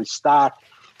really stark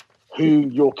who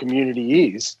your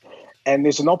community is, and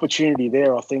there's an opportunity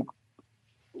there, I think,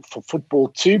 for football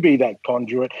to be that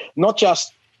conduit, not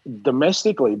just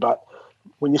domestically, but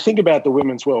when you think about the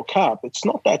Women's World Cup, it's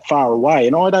not that far away.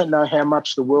 And I don't know how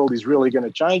much the world is really going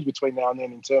to change between now and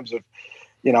then in terms of,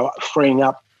 freeing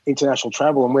up international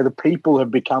travel, and whether people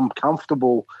have become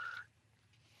comfortable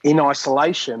in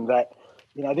isolation, that,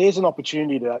 there's an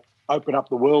opportunity to open up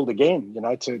the world again,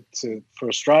 for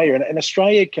Australia. And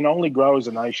Australia can only grow as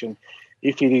a nation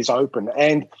if it is open.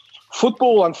 And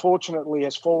football, unfortunately,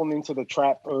 has fallen into the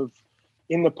trap of,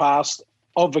 in the past,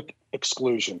 of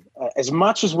exclusion. As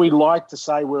much as we like to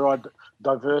say we're a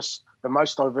diverse the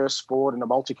most diverse sport and a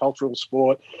multicultural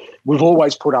sport, we've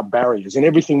always put up barriers in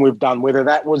everything we've done, whether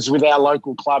that was with our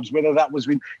local clubs, whether that was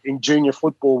in junior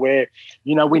football where,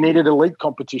 we needed elite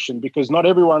competition because not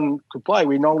everyone could play.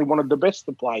 We only wanted the best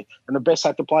to play and the best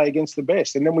had to play against the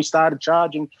best. And then we started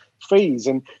charging fees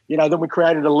and, then we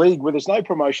created a league where there's no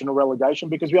promotion or relegation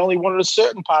because we only wanted a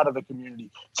certain part of the community.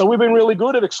 So we've been really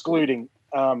good at excluding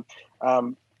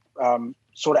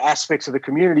sort of aspects of the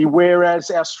community,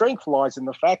 whereas our strength lies in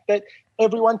the fact that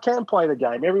everyone can play the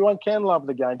game. Everyone can love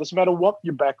the game. Doesn't matter what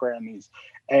your background is.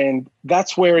 And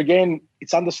that's where, again,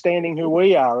 it's understanding who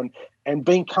we are and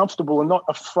being comfortable and not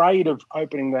afraid of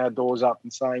opening our doors up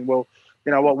and saying, well,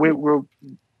 you know what,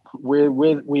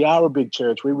 we are a big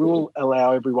church. We will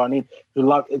allow everyone in who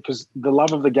love it because the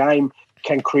love of the game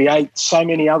can create so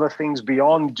many other things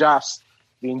beyond just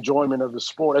the enjoyment of the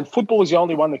sport. And football is the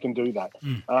only one that can do that.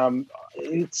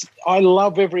 I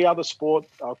love every other sport.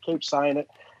 I'll keep saying it.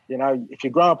 If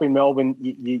you grow up in Melbourne,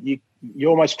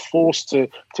 you're almost forced to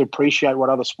appreciate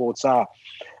what other sports are.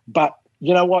 But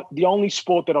you know what? The only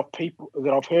sport that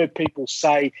I've heard people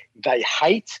say they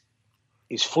hate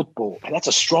is football. And that's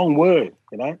a strong word,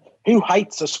 Who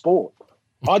hates a sport?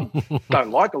 I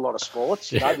don't like a lot of sports.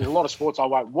 There's a lot of sports I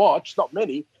won't watch, not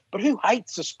many, but who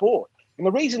hates a sport? And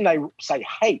the reason they say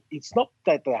hate, it's not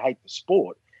that they hate the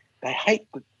sport. They hate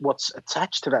what's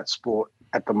attached to that sport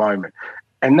at the moment.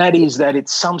 And that is that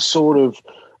it's some sort of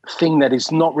thing that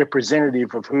is not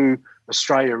representative of who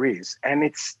Australia is. And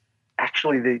it's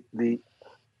actually the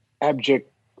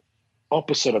abject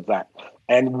opposite of that.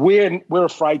 And we're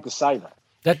afraid to say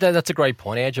that. That's a great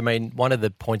point, Ange. I mean, one of the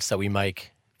points that we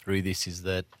make through this is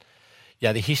that,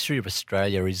 the history of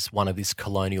Australia is one of this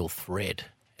colonial thread.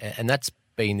 And that's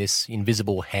been this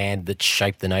invisible hand that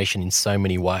shaped the nation in so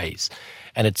many ways.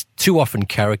 And it's too often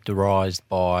characterised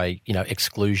by,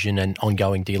 exclusion and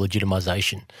ongoing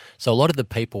delegitimisation. So a lot of the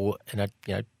people,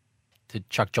 to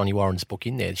chuck Johnny Warren's book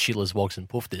in there, Shillers, Wogs and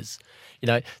Poofters,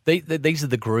 these are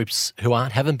the groups who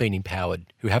haven't been empowered,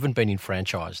 who haven't been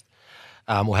enfranchised,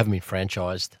 or haven't been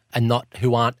franchised, and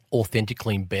who aren't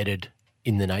authentically embedded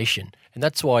in the nation. And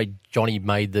that's why Johnny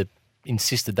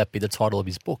insisted that be the title of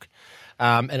his book.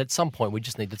 And at some point, we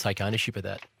just need to take ownership of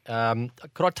that.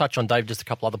 Could I touch on, Dave, just a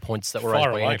couple other points that were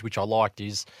raised by Ange, which I liked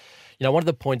is, one of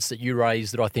the points that you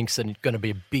raised that I think is going to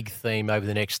be a big theme over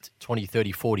the next 20,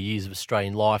 30, 40 years of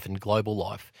Australian life and global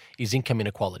life is income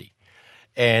inequality.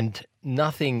 And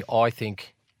nothing, I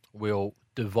think, will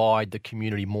divide the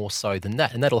community more so than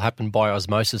that. And that'll happen by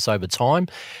osmosis over time.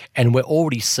 And we're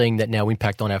already seeing that now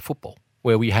impact on our football,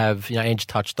 where we have, Ange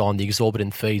touched on the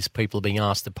exorbitant fees people are being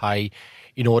asked to pay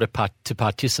in order to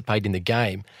participate in the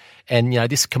game. And,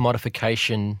 this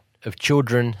commodification of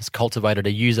children has cultivated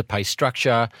a user pay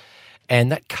structure,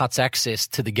 and that cuts access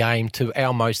to the game to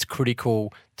our most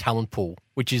critical talent pool,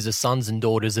 which is the sons and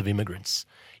daughters of immigrants.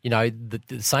 The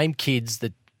same kids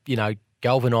that,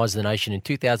 galvanised the nation in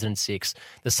 2006,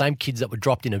 the same kids that were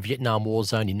dropped in a Vietnam War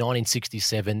zone in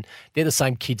 1967, they're the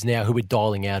same kids now who are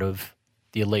dialing out of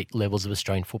the elite levels of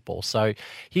Australian football. So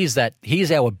here's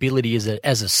our ability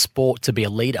as a sport to be a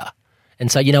leader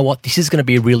and say, you know what, this is going to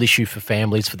be a real issue for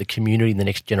families, for the community in the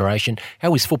next generation.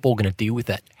 How is football going to deal with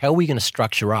that? How are we going to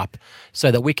structure up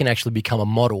so that we can actually become a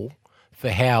model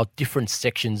for how different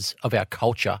sections of our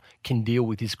culture can deal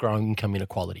with this growing income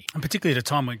inequality? And particularly at a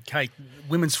time when, Kate,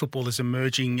 women's football is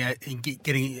emerging and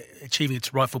achieving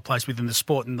its rightful place within the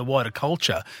sport and the wider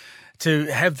culture. To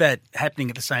have that happening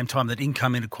at the same time, that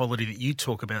income inequality that you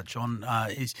talk about, John,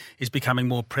 is becoming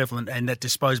more prevalent, and that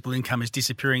disposable income is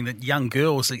disappearing, that young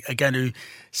girls are going to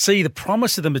see the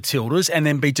promise of the Matildas and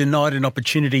then be denied an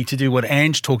opportunity to do what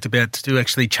Ange talked about, to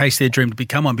actually chase their dream to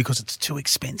become one because it's too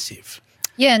expensive.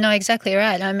 Yeah, no, exactly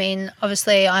right. I mean,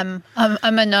 obviously I'm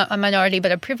a minority,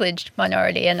 but a privileged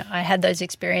minority, and I had those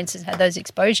experiences, had those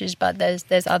exposures, but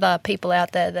there's other people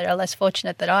out there that are less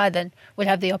fortunate than I that would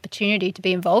have the opportunity to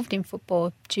be involved in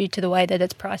football due to the way that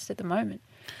it's priced at the moment.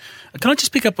 Can I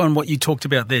just pick up on what you talked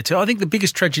about there too? I think the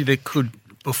biggest tragedy that could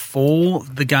befall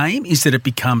the game is that it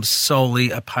becomes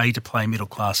solely a pay-to-play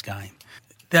middle-class game.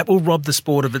 That will rob the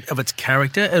sport of its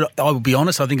character. And I will be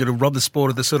honest, I think it'll rob the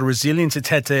sport of the sort of resilience it's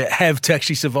had to have to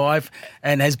actually survive,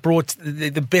 and has brought the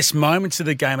best moments of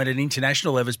the game at an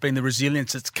international level has been the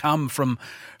resilience that's come from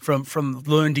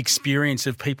learned experience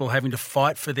of people having to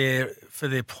fight for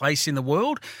their place in the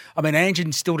world. I mean, Ange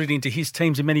instilled it into his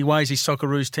teams in many ways, his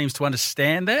Socceroos teams, to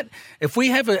understand that. If we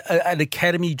have an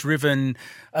academy-driven,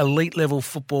 elite-level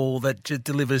football that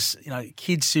delivers,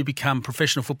 kids who become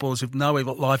professional footballers with no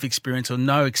life experience or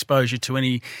no exposure to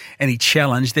any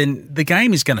challenge, then the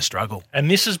game is going to struggle. And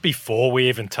this is before we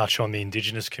even touch on the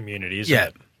Indigenous community, isn't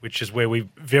it? which is where we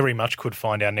very much could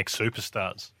find our next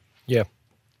superstars. Yeah.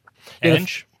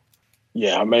 Ange?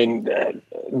 Yeah, I mean,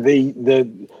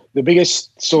 the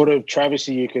biggest sort of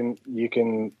travesty you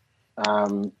can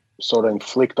sort of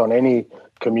inflict on any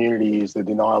community is the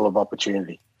denial of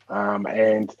opportunity,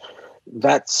 and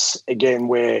that's again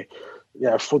where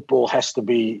football has to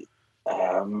be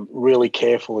really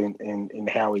careful in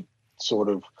how it sort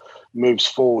of moves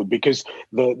forward, because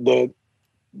the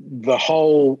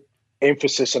whole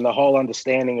emphasis and the whole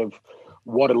understanding of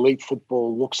what elite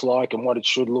football looks like and what it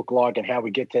should look like and how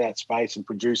we get to that space and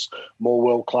produce more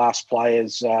world-class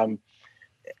players,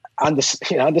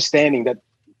 understanding that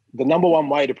the number one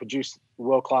way to produce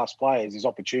world-class players is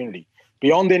opportunity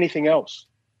beyond anything else.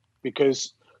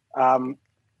 Because from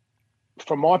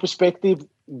my perspective,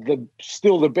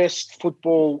 still the best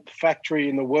football factory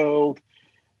in the world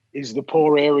is the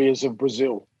poor areas of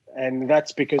Brazil. And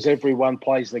that's because everyone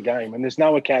plays the game, and there's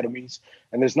no academies,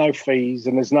 and there's no fees,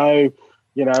 and there's no,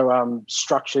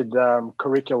 structured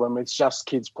curriculum. It's just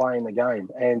kids playing the game.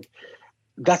 And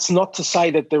that's not to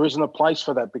say that there isn't a place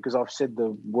for that, because I've said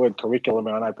the word curriculum,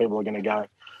 and I know people are going to go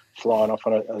flying off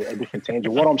on a different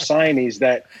tangent. What I'm saying is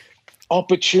that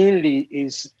opportunity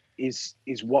is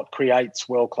what creates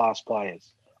world-class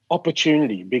players.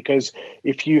 Opportunity, because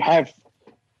if you have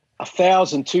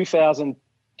 1,000, 2,000,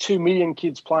 2 million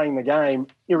kids playing the game,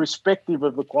 irrespective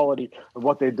of the quality of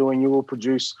what they're doing, you will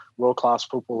produce world-class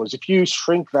footballers. If you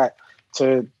shrink that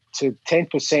to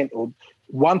 10% or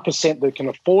 1% that can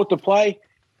afford to play,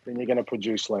 then you're going to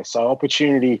produce less. So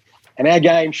opportunity, and our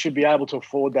game should be able to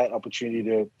afford that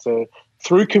opportunity to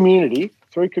through community,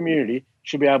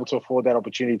 should be able to afford that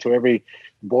opportunity to every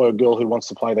boy or girl who wants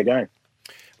to play the game.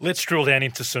 Let's drill down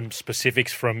into some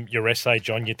specifics from your essay,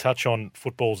 John. You touch on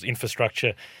football's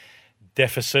infrastructure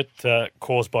deficit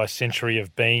caused by a century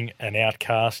of being an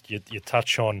outcast. You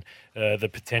touch on the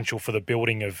potential for the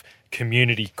building of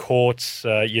community courts.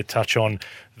 You touch on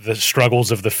the struggles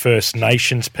of the First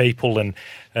Nations people and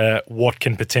what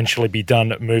can potentially be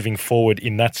done moving forward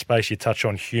in that space. You touch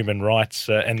on human rights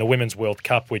and the Women's World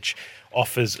Cup, which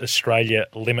offers Australia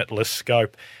limitless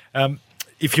scope.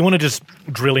 If you want to just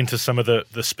drill into some of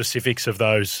the specifics of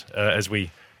those as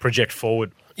we project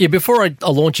forward. Yeah, before I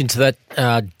launch into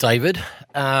that, David,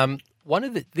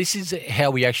 this is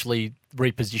how we actually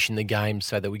reposition the game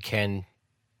so that we can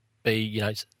be,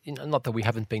 not that we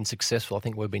haven't been successful. I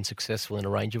think we've been successful in a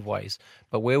range of ways,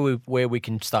 but where we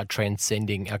can start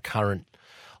transcending our current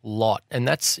lot. And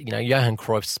that's, Johan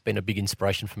Cruyff's been a big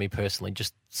inspiration for me personally,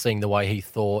 just seeing the way he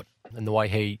thought and the way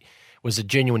he was a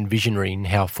genuine visionary in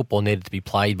how football needed to be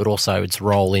played, but also its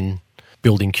role in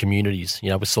building communities.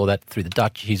 We saw that through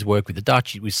his work with the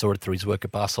Dutch. We saw it through his work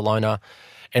at Barcelona.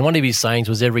 And one of his sayings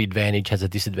was every advantage has a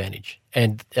disadvantage.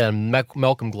 And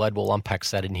Malcolm Gladwell unpacks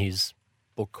that in his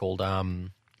book called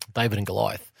David and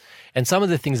Goliath. And some of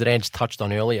the things that Ange touched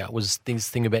on earlier was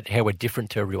thing about how we're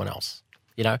different to everyone else,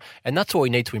 and that's what we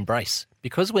need to embrace,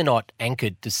 because we're not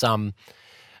anchored to some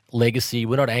legacy.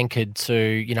 We're not anchored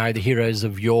to, the heroes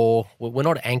of yore. We're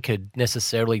not anchored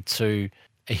necessarily to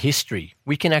a history.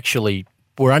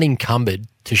 We're unencumbered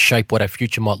to shape what our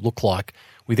future might look like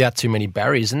without too many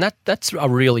barriers. And that's a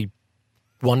really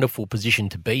wonderful position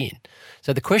to be in.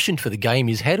 So the question for the game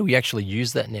is, how do we actually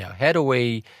use that now? How do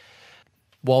we,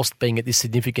 whilst being at this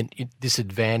significant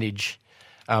disadvantage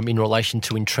in relation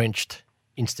to entrenched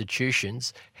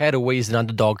institutions, how do we as an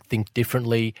underdog think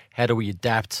differently? How do we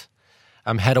adapt?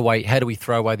 How do we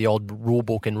throw away the old rule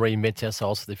book and reinvent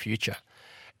ourselves for the future?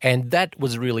 And that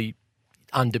was really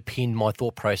underpinned my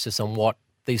thought process on what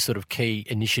these sort of key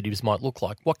initiatives might look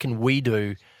like. What can we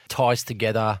do, ties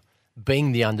together,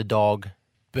 being the underdog,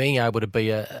 being able to be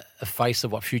a face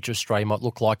of what future Australia might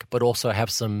look like, but also have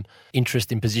some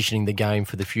interest in positioning the game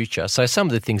for the future. So some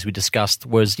of the things we discussed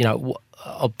was,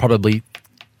 I'll probably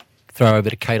throw over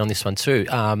to Kate on this one too,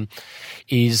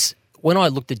 is when I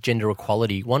looked at gender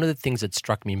equality, one of the things that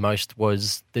struck me most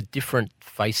was the different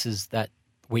faces that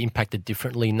were impacted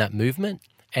differently in that movement.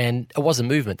 And it was a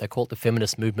movement. They call it the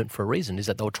feminist movement for a reason, is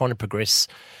that they were trying to progress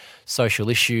social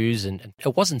issues. And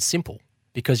it wasn't simple,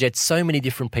 because you had so many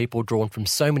different people drawn from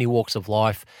so many walks of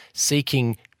life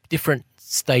seeking different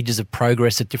stages of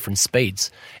progress at different speeds.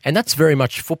 And that's very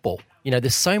much football.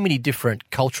 There's so many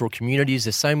different cultural communities.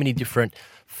 There's so many different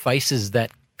faces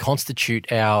that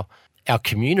constitute our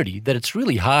community that it's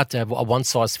really hard to have a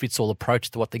one-size-fits-all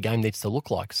approach to what the game needs to look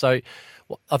like. So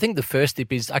I think the first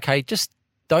step is, okay, just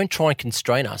don't try and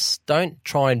constrain us. Don't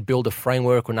try and build a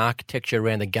framework or an architecture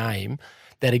around the game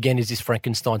that, again, is this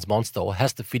Frankenstein's monster or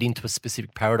has to fit into a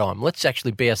specific paradigm. Let's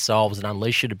actually be ourselves and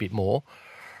unleash it a bit more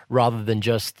rather than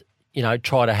just,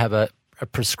 try to have a a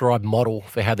prescribed model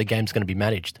for how the game's going to be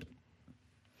managed.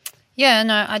 Yeah,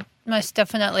 no, I most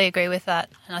definitely agree with that.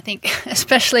 And I think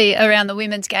especially around the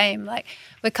women's game, like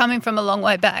we're coming from a long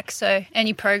way back. So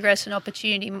any progress and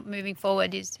opportunity moving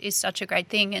forward is such a great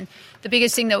thing. And the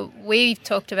biggest thing that we've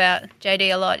talked about,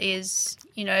 JD, a lot is,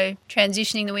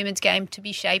 transitioning the women's game to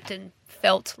be shaped and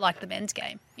felt like the men's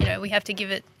game. We have to give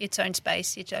it its own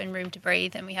space, its own room to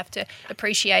breathe, and we have to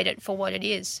appreciate it for what it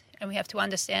is. And we have to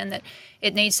understand that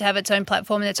it needs to have its own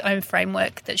platform and its own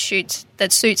framework that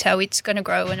suits how it's going to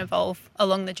grow and evolve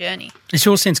along the journey. Is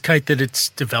your sense, Kate, that it's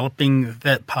developing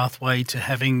that pathway to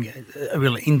having a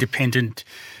real independent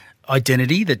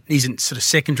identity that isn't sort of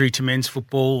secondary to men's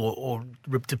football or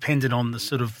dependent on the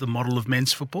sort of the model of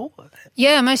men's football?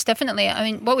 Yeah, most definitely. I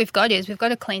mean, what we've got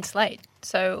a clean slate.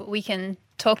 So we can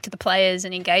talk to the players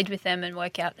and engage with them and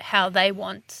work out how they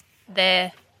want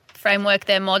their framework,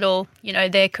 their model,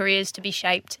 their careers to be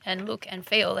shaped and look and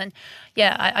feel. And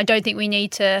yeah, I don't think we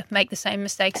need to make the same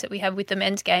mistakes that we have with the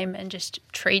men's game and just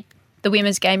treat the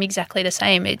women's game exactly the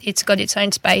same. It's got its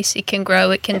own space. It can grow,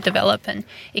 it can develop, and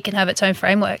it can have its own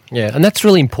framework. Yeah, and that's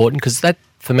really important because that,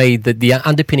 for me, the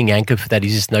underpinning anchor for that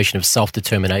is this notion of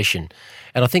self-determination.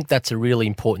 And I think that's a really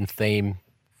important theme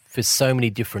for so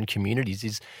many different communities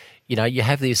is, you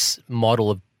have this model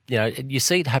of, you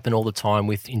see it happen all the time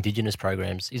with Indigenous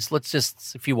programs. Let's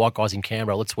just, a few white guys in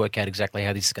Canberra, let's work out exactly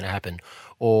how this is going to happen.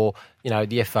 Or,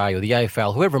 the FA or the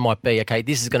AFL, whoever it might be, okay,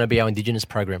 this is going to be our Indigenous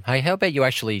program. Hey, how about you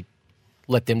actually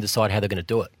let them decide how they're going to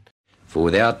do it? For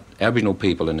without Aboriginal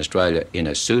people in Australia in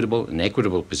a suitable and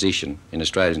equitable position in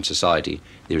Australian society,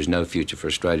 there is no future for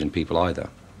Australian people either.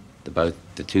 The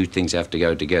two things have to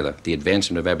go together, the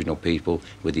advancement of Aboriginal people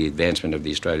with the advancement of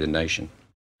the Australian nation.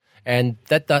 And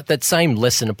that same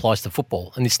lesson applies to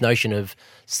football and this notion of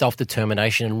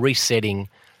self-determination and resetting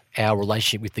our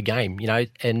relationship with the game,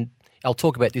 and I'll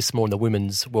talk about this more in the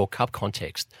Women's World Cup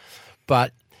context.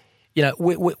 But,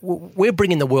 we're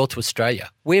bringing the world to Australia.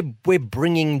 We're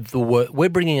bringing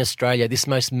Australia this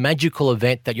most magical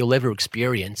event that you'll ever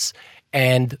experience,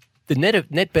 and the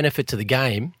net benefit to the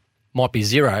game might be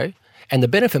zero, and the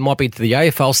benefit might be to the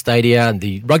AFL stadia and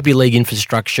the rugby league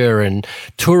infrastructure and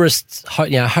tourists,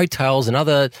 hotels and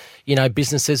other,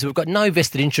 businesses who've got no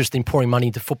vested interest in pouring money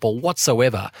into football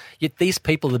whatsoever. Yet these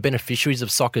people are the beneficiaries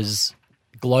of soccer's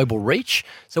global reach.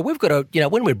 So we've got to,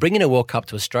 when we're bringing a World Cup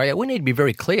to Australia, we need to be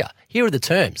very clear. Here are the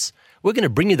terms. We're going to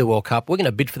bring you the World Cup. We're going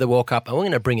to bid for the World Cup and we're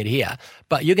going to bring it here.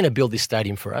 But you're going to build this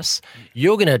stadium for us.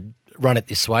 You're going to run it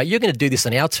this way. You're going to do this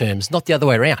on our terms, not the other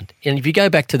way around. And if you go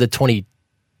back to the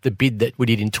bid that we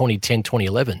did in 2010,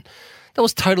 2011, that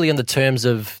was totally on the terms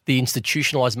of the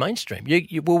institutionalised mainstream.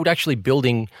 We were actually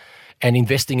building and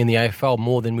investing in the AFL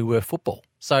more than we were football.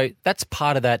 So that's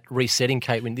part of that resetting,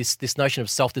 Kate, when this notion of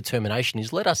self-determination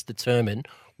is let us determine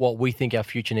what we think our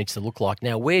future needs to look like.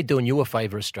 Now, we're doing you a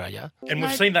favour, Australia. And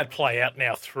we've seen that play out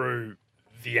now through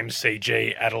the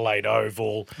MCG, Adelaide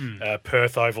Oval,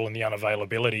 Perth Oval, and the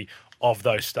unavailability of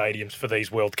those stadiums for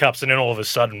these World Cups. And then all of a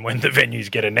sudden, when the venues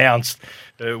get announced,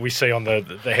 we see on the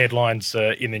headlines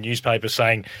in the newspaper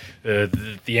saying the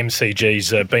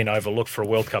MCG's been overlooked for a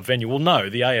World Cup venue. Well, no,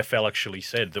 the AFL actually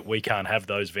said that we can't have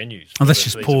those venues. Well, that's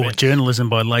just poor events. Journalism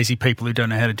by lazy people who don't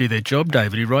know how to do their job,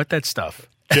 David, who write that stuff.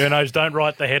 Journos don't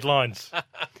write the headlines.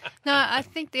 No, I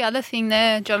think the other thing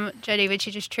there, JD, which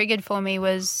you just triggered for me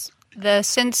was the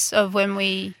sense of when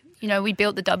we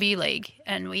built the W League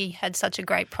and we had such a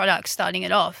great product starting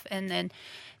it off. And then,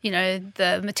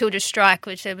 the Matilda strike,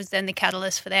 which was then the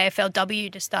catalyst for the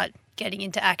AFLW to start getting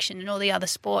into action and all the other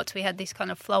sports. We had this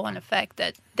kind of flow-on effect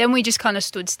that then we just kind of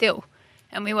stood still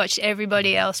and we watched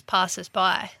everybody else pass us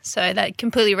by. So that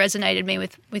completely resonated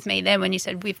with me then when you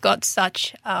said we've got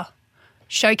such a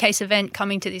showcase event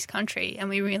coming to this country and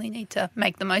we really need to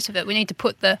make the most of it. We need to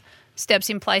put the steps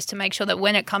in place to make sure that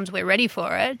when it comes, we're ready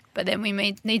for it. But then we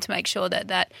need to make sure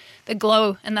that the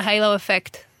glow and the halo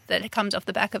effect that comes off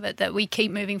the back of it, that we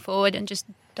keep moving forward and just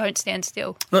don't stand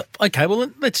still. Okay, well,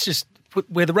 let's just put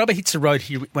where the rubber hits the road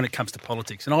here when it comes to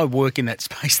politics. And I work in that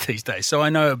space these days, so I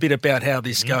know a bit about how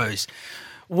this goes.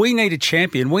 We need a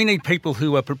champion. We need people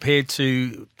who are prepared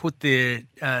to put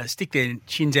stick their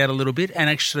chins out a little bit and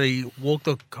actually walk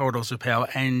the corridors of power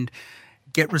and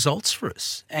get results for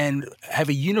us and have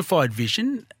a unified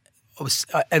vision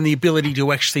and the ability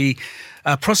to actually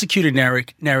prosecute a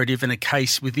narrative and a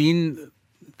case within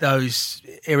those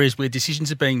areas where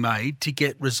decisions are being made to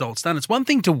get results done. It's one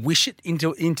thing to wish it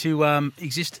into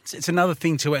existence. It's another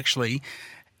thing to actually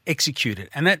execute it.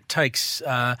 And that takes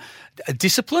a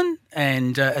discipline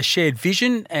and a shared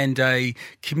vision and a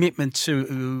commitment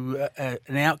to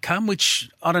an outcome, which,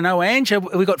 I don't know, Ange,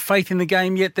 have we got faith in the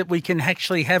game yet that we can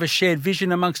actually have a shared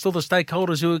vision amongst all the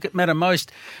stakeholders who matter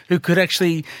most, who could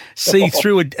actually see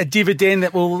through a dividend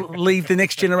that will leave the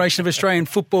next generation of Australian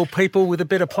football people with a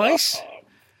better place?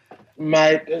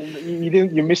 Mate,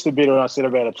 you missed a bit when I said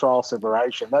about a trial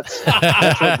separation. That's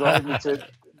what drove me to.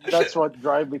 That's what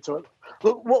drove me to it.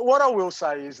 Look, what I will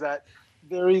say is that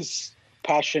there is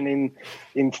passion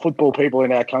in football people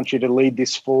in our country to lead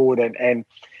this forward and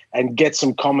get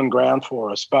some common ground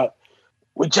for us. But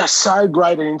we're just so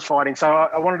great at infighting. So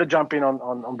I wanted to jump in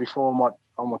on before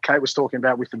on what Kate was talking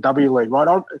about with the W League. Right,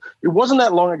 it wasn't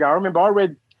that long ago. I remember I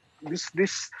read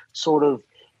this sort of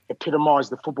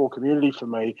epitomised the football community for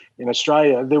me in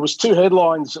Australia. There was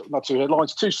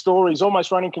two stories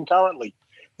almost running concurrently.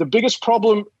 The biggest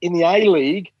problem in the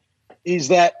A-League is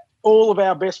that all of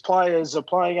our best players are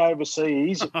playing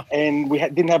overseas and we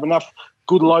didn't have enough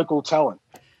good local talent.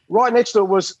 Right next to it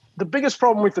was the biggest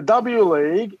problem with the W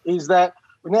League is that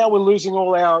now we're losing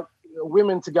all our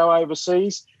women to go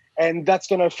overseas, and that's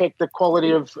going to affect the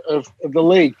quality of the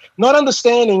league. Not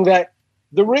understanding that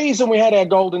the reason we had our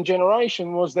golden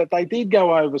generation was that they did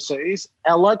go overseas.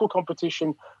 Our local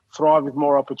competition thrived with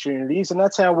more opportunities, and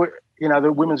that's how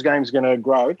the women's game is going to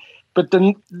grow. But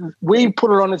we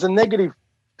put it on as a negative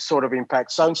sort of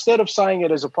impact. So instead of saying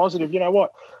it as a positive, you know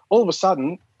what? All of a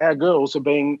sudden, our girls are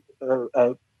being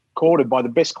courted by the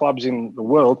best clubs in the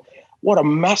world. What a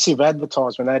massive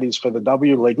advertisement that is for the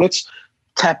W League. Let's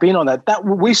tap in on that.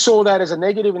 We saw that as a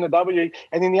negative in the W League,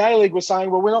 and in the A League, we're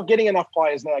saying, well, we're not getting enough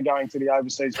players now going to the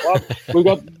overseas club.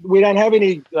 We don't have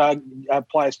any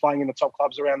players playing in the top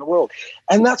clubs around the world,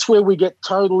 and that's where we get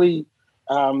totally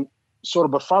sort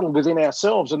of befuddled within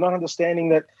ourselves and not understanding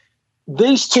that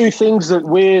these two things that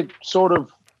we're sort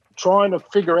of trying to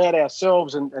figure out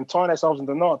ourselves and tying ourselves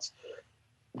into knots.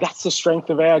 That's the strength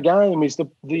of our game, is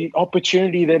the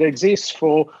opportunity that exists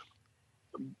for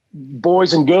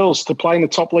boys and girls to play in the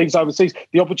top leagues overseas,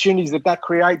 the opportunities that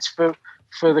creates for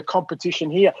the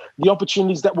competition here, the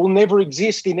opportunities that will never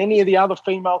exist in any of the other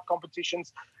female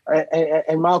competitions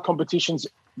and male competitions,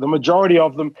 the majority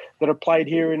of them that are played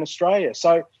here in Australia.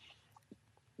 So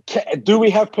do we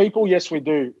have people? Yes, we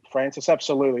do, Francis,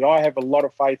 absolutely. I have a lot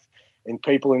of faith in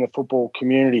people in the football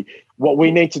community. What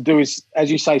we need to do is,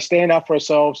 as you say, stand up for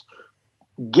ourselves,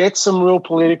 get some real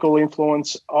political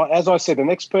influence. As I said, the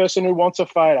next person who wants a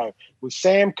photo with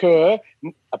Sam Kerr,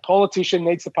 a politician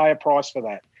needs to pay a price for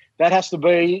that. That has to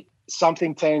be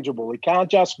something tangible. It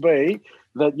can't just be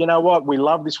that, you know what, we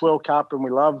love this World Cup and we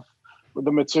love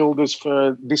the Matildas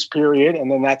for this period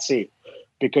and then that's it.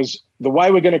 Because the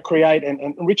way we're going to create,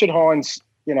 and Richard Hines,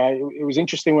 it was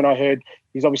interesting when I heard,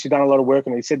 he's obviously done a lot of work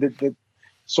and he said that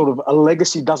sort of a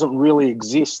legacy doesn't really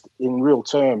exist in real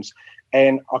terms.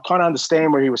 And I kind of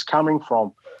understand where he was coming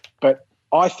from. But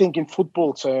I think in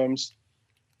football terms,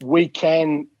 we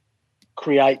can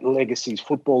create legacies,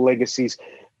 football legacies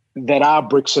that are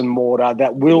bricks and mortar,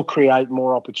 that will create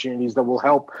more opportunities, that will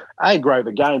help, grow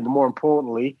the game, but more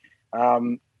importantly,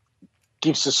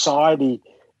 give society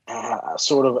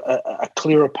sort of a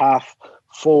clearer path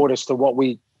forward as to what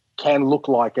we can look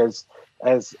like as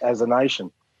a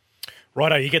nation.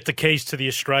 Righto, you get the keys to the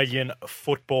Australian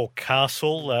football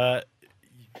castle.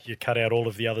 You cut out all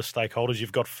of the other stakeholders.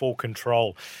 You've got full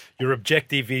control. Your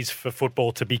objective is for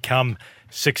football to become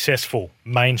successful,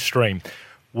 mainstream.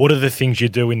 What are the things you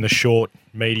do in the short,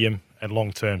 medium and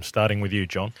long term, starting with you,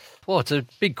 John? Well, it's a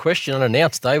big question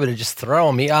unannounced, David, to just throw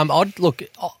on me.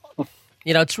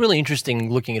 It's really interesting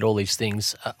looking at all these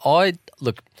things. One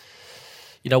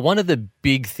of the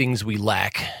big things we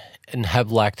lack and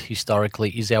have lacked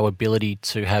historically is our ability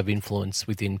to have influence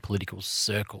within political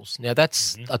circles. Now,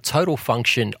 that's a total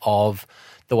function of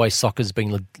the way soccer's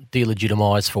been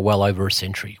delegitimised for well over a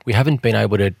century. We haven't been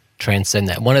able to transcend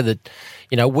that.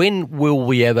 When will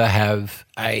we ever have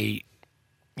a,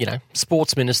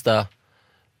 sports minister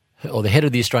or the head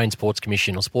of the Australian Sports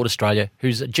Commission or Sport Australia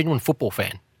who's a genuine football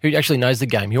fan, who actually knows the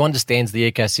game, who understands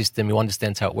the ecosystem, who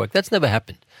understands how it works? That's never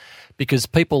happened. Because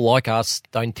people like us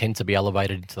don't tend to be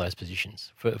elevated into those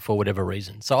positions for whatever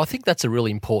reason. So I think that's a really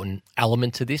important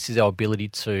element to this, is our ability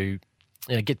to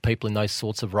get people in those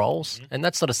sorts of roles. Mm-hmm. And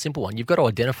that's not a simple one. You've got to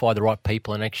identify the right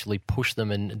people and actually push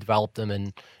them and develop them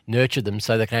and nurture them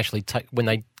so they can actually take, when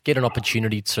they get an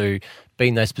opportunity to be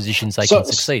in those positions, they can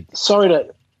succeed. Sorry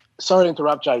to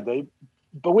interrupt, JD,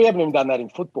 but we haven't even done that in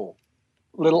football,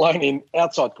 let alone in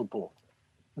outside football.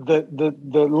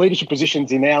 The leadership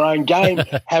positions in our own game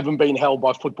haven't been held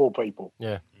by football people.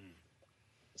 Yeah.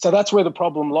 So that's where the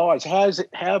problem lies. How's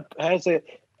the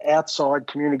outside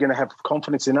community going to have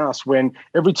confidence in us when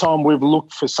every time we've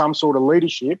looked for some sort of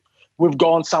leadership, we've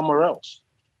gone somewhere else?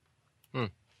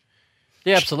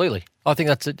 Yeah, absolutely. I think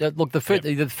that's it. Look, the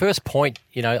first point,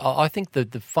 I think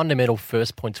the fundamental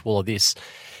first point to all of this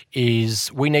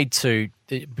is we need to,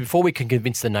 before we can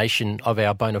convince the nation of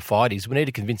our bona fides, we need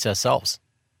to convince ourselves.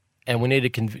 And we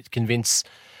need to convince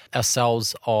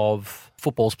ourselves of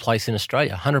football's place in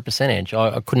Australia. 100%, Ange.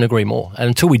 I couldn't agree more. And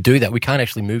until we do that, we can't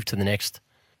actually move to the next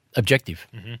objective.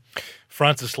 Mm-hmm.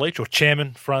 Francis Leach, or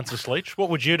Chairman Francis Leach, what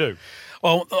would you do?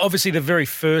 Well, obviously the very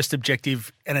first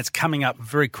objective, and it's coming up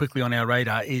very quickly on our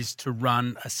radar, is to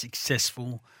run a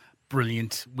successful,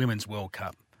 brilliant Women's World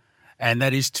Cup. And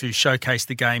that is to showcase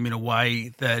the game in a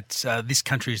way that this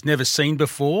country has never seen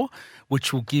before,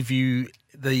 which will give you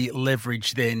the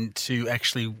leverage then to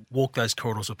actually walk those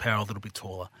corridors of power a little bit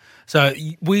taller. So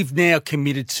we've now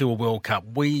committed to a World Cup.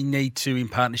 We need to, in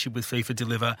partnership with FIFA,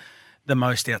 deliver the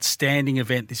most outstanding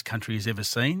event this country has ever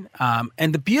seen.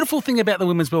 And the beautiful thing about the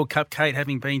Women's World Cup, Kate,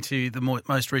 having been to the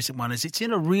most recent one, is it's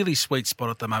in a really sweet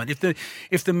spot at the moment.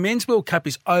 If the Men's World Cup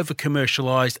is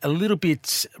over-commercialised, a little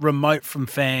bit remote from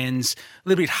fans, a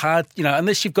little bit hard,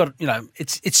 unless you've got,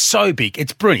 it's so big,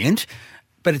 it's brilliant,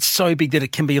 but it's so big that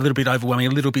it can be a little bit overwhelming,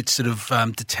 a little bit sort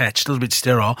of detached, a little bit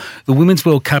sterile. The Women's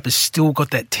World Cup has still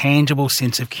got that tangible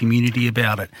sense of community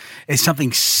about it. There's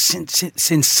something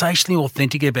sensationally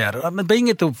authentic about it. I mean, being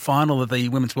at the final of the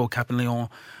Women's World Cup in Lyon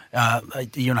a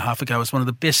year and a half ago was one of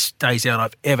the best days out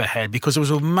I've ever had, because it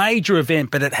was a major event,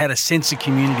 but it had a sense of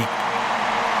community.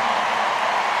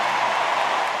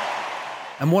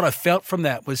 And what I felt from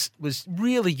that was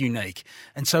really unique.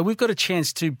 And so we've got a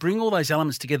chance to bring all those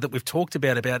elements together that we've talked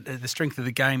about the strength of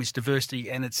the game, its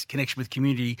diversity and its connection with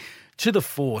community, to the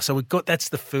fore. So that's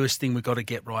the first thing we've got to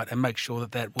get right and make sure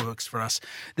that works for us.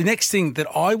 The next thing that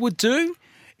I would do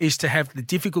is to have the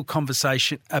difficult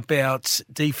conversation about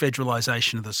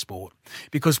defederalisation of the sport.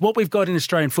 Because what we've got in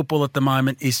Australian football at the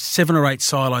moment is 7 or 8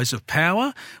 silos of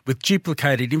power with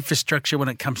duplicated infrastructure when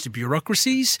it comes to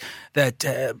bureaucracies that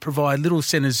provide little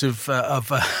centres of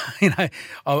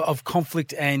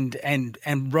conflict and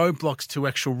roadblocks to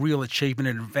actual real achievement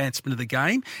and advancement of the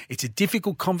game. It's a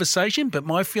difficult conversation, but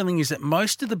my feeling is that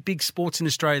most of the big sports in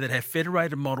Australia that have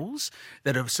federated models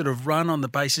that are sort of run on the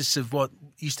basis of what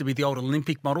used to be the old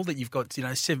Olympic model, that you've got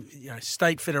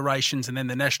state federations and then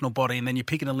the national body, and then you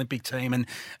pick an Olympic team and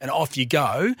off you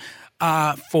go,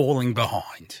 are falling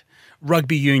behind.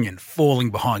 Rugby union, falling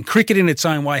behind. Cricket in its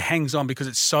own way hangs on because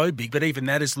it's so big, but even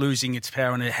that is losing its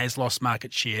power and it has lost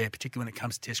market share, particularly when it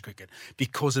comes to Test cricket,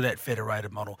 because of that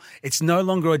federated model. It's no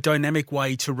longer a dynamic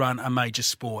way to run a major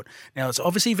sport. Now, it's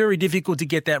obviously very difficult to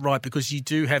get that right because you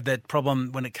do have that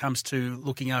problem when it comes to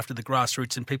looking after the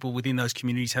grassroots and people within those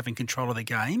communities having control of the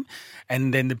game,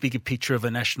 and then the bigger picture of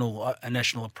a national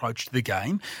approach to the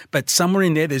game. But somewhere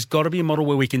in there's got to be a model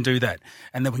where we can do that,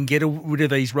 and that we can get rid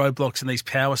of these roadblocks and these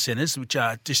power centres, which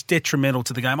are just detrimental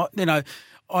to the game.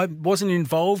 I wasn't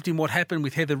involved in what happened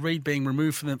with Heather Reid being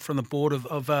removed from the board of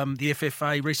the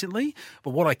FFA recently, but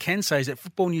what I can say is that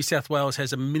Football New South Wales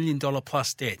has $1 million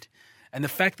plus debt. And the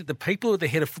fact that the people at the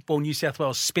head of Football New South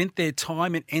Wales spent their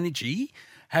time and energy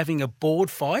having a board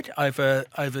fight over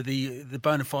the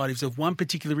bona fides of one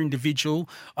particular individual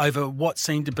over what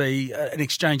seemed to be an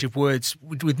exchange of words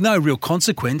with no real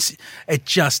consequence, it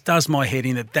just does my head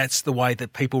in that that's the way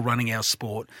that people running our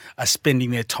sport are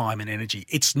spending their time and energy.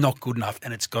 It's not good enough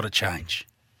and it's got to change.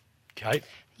 Kate?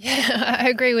 Yeah, I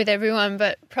agree with everyone,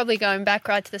 but probably going back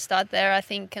right to the start there, I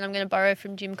think, and I'm going to borrow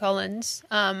from Jim Collins,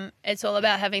 it's all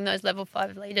about having those level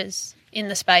 5 leaders in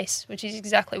the space, which is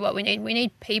exactly what we need. We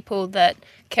need people that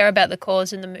care about the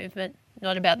cause and the movement,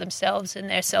 not about themselves and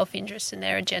their self-interests and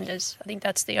their agendas. I think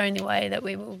that's the only way that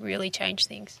we will really change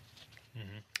things.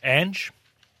 Mm-hmm. Ange?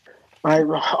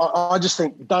 I just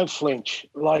think don't flinch.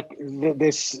 Like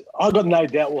this, I've got no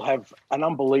doubt we'll have an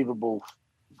unbelievable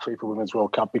FIFA Women's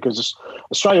World Cup because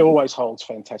Australia always holds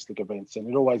fantastic events and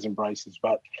it always embraces.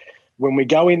 But when we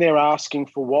go in there asking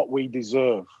for what we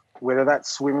deserve, whether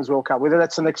that's Women's World Cup, whether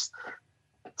that's the next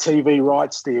TV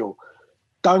rights deal,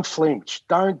 don't flinch.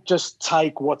 Don't just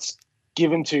take what's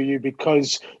given to you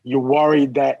because you're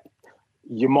worried that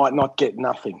you might not get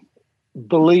nothing.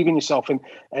 Believe in yourself.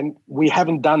 And we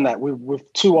haven't done that.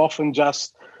 We've too often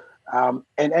just and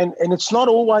it's not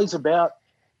always about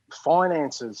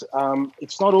finances.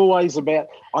 It's not always about,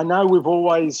 I know we've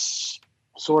always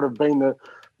sort of been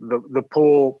the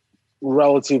poor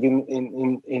relative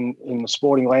in the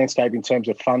sporting landscape in terms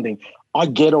of funding. I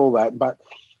get all that, but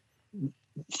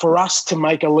for us to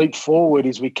make a leap forward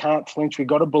is we can't flinch. We've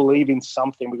got to believe in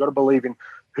something. We've got to believe in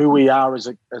who we are as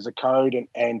a code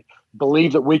and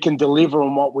believe that we can deliver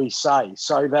on what we say.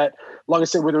 So that, like I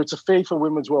said, whether it's a FIFA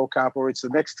Women's World Cup or it's the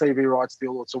next TV rights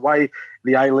deal, or it's the way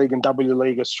the A-League and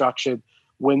W-League are structured,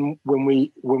 when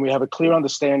we have a clear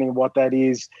understanding of what that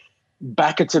is,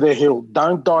 back it to the hill.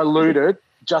 Don't dilute it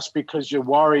just because you're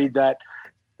worried that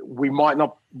we might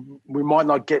not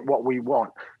get what we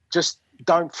want. Just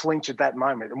don't flinch at that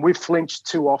moment. And we've flinched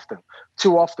too often.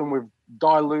 Too often we've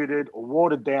diluted or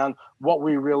watered down what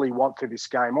we really want for this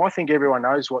game. I think everyone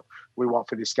knows what we want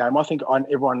for this game. I think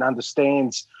everyone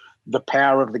understands the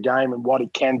power of the game and what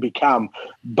it can become.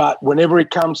 But whenever it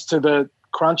comes to the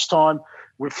crunch time,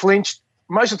 we've flinched.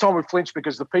 Most of the time we've flinched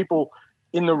because the people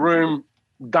in the room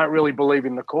don't really believe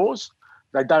in the cause.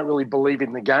 They don't really believe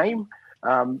in the game.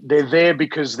 They're there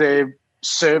because they're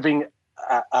serving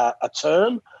a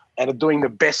term and are doing the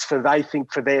best they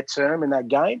think for their term in that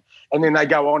game. And then they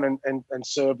go on and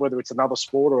serve, whether it's another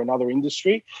sport or another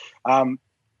industry.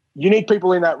 You need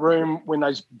people in that room when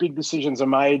those big decisions are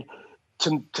made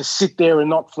to sit there and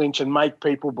not flinch and make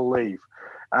people believe.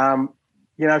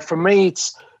 For me,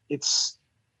 it's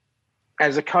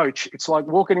as a coach, it's like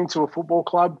walking into a football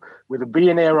club with a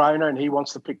billionaire owner and he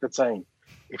wants to pick the team.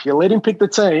 If you let him pick the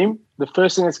team, the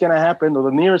first thing that's going to happen, or the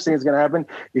nearest thing that's going to happen,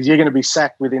 is you're going to be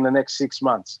sacked within the next 6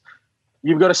 months.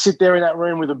 You've got to sit there in that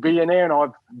room with a billionaire, and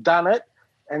I've done it,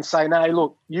 and say, no,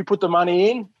 look, you put the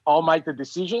money in, I'll make the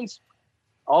decisions.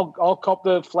 I'll cop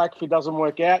the flack if it doesn't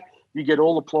work out. You get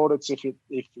all the plaudits if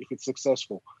it's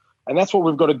successful. And that's what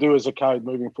we've got to do as a code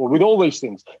moving forward with all these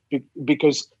things,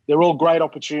 because they're all great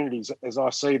opportunities as I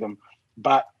see them.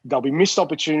 But there'll be missed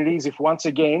opportunities if, once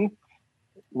again,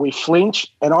 we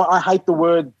flinch. And I hate the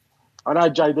word, I know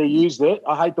JD used it,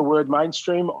 I hate the word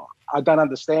mainstream. I don't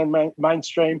understand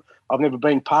mainstream. I've never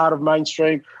been part of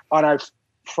mainstream. I know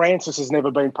Francis has never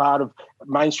been part of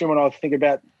mainstream. And I think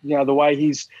about, the way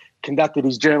he's conducted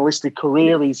his journalistic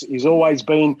career. He's always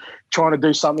been trying to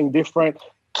do something different.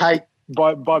 Kate,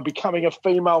 by becoming a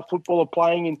female footballer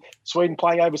playing in Sweden,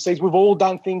 playing overseas, we've all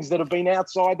done things that have been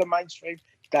outside the mainstream.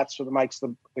 That's what makes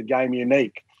the game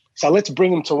unique. So let's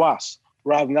bring them to us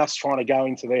rather than us trying to go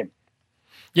into them.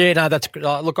 Yeah, no, that's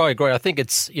look, I agree. I think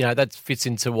it's that fits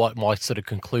into what my sort of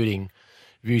concluding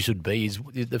views would be. Is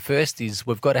the first is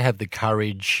we've got to have the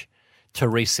courage to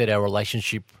reset our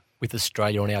relationship with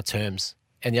Australia on our terms,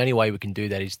 and the only way we can do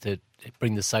that is to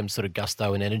bring the same sort of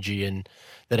gusto and energy and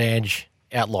that Ange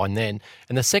outlined then.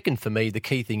 And the second, for me, the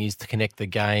key thing is to connect the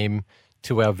game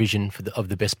to our vision of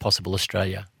the best possible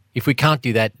Australia. If we can't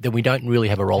do that, then we don't really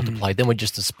have a role to play. Then we're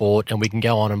just a sport, and we can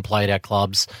go on and play at our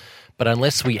clubs. But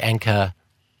unless we anchor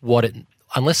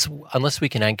unless we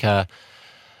can anchor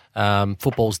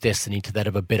football's destiny to that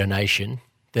of a better nation,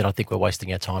 then I think we're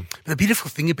wasting our time. The beautiful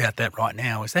thing about that right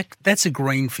now is that's a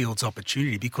greenfields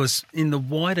opportunity, because in the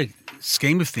wider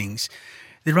scheme of things,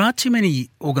 there aren't too many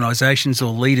organisations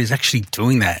or leaders actually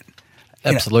doing that.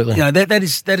 Absolutely. That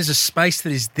is a space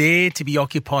that is there to be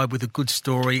occupied with a good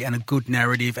story and a good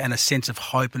narrative and a sense of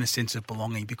hope and a sense of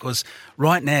belonging, because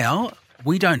right now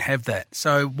we don't have that.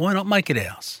 So why not make it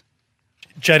ours?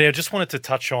 JD, I just wanted to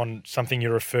touch on something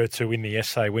you refer to in the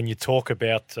essay when you talk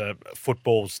about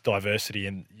football's diversity,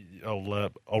 and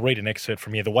I'll read an excerpt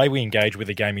from here. The way we engage with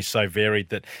the game is so varied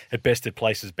that at best it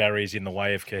places barriers in the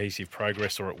way of cohesive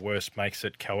progress, or at worst makes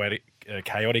it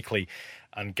chaotically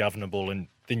ungovernable. And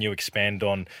then you expand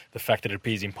on the fact that it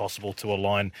appears impossible to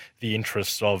align the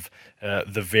interests of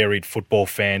the varied football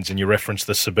fans, and you reference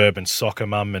the suburban soccer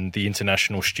mum and the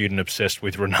international student obsessed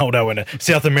with Ronaldo and a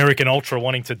South American ultra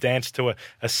wanting to dance to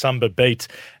a samba beat.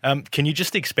 Can you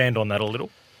just expand on that a little?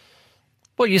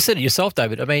 Well, you said it yourself,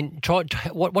 David. I mean,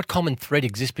 what common thread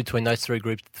exists between those three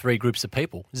groups of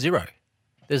people? Zero.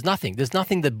 There's nothing. There's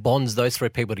nothing that bonds those three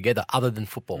people together other than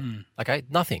football. Okay?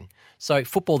 Nothing. So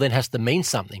football then has to mean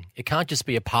something. It can't just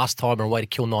be a pastime or a way to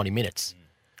kill 90 minutes.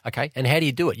 Okay? And how do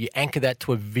you do it? You anchor that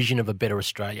to a vision of a better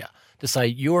Australia. To say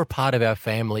you're a part of our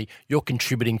family, you're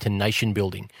contributing to nation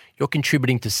building. You're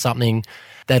contributing to something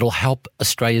that'll help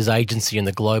Australia's agency in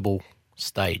the global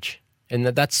stage. And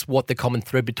that's what the common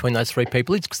thread between those three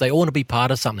people is, because they all want to be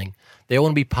part of something. They all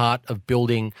want to be part of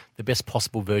building the best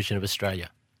possible version of Australia.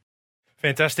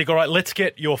 Fantastic. All right, let's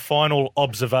get your final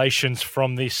observations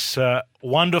from this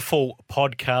wonderful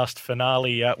podcast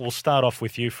finale. We'll start off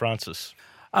with you, Francis.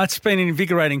 It's been an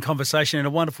invigorating conversation and a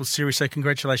wonderful series, so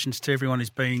congratulations to everyone who's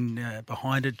been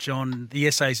behind it, John. The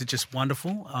essays are just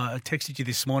wonderful. I texted you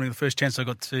this morning, the first chance I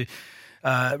got to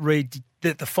read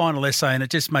the final essay, and it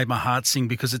just made my heart sing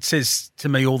because it says to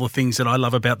me all the things that I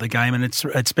love about the game, and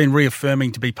it's been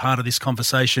reaffirming to be part of this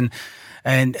conversation.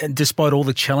 And despite all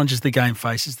the challenges the game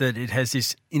faces, that it has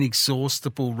this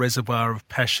inexhaustible reservoir of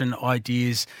passion,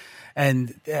 ideas,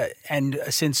 and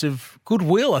a sense of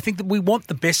goodwill. I think that we want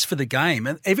the best for the game.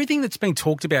 And everything that's been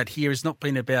talked about here has not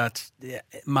been about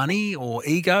money or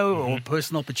ego or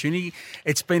personal opportunity.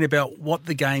 It's been about what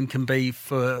the game can be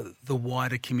for the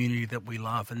wider community that we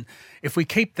love. And if we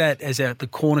keep that as the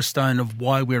cornerstone of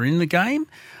why we're in the game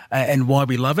and why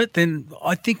we love it, then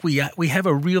I think we have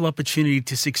a real opportunity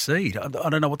to succeed. I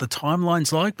don't know what the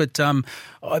timeline's like, but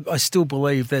I still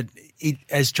believe that it,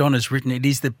 as John has written, it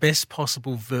is the best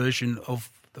possible version of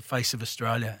the face of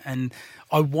Australia. And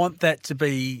I want that to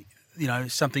be,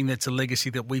 something that's a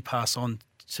legacy that we pass on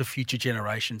to future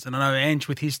generations. And I know Ange,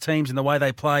 with his teams and the way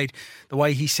they played, the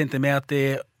way he sent them out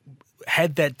there,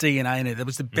 had that DNA in it. That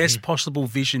was the best possible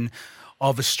vision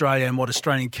of Australia and what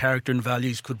Australian character and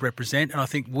values could represent. And I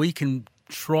think we can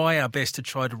try our best to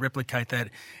try to replicate that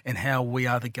in how we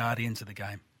are the guardians of the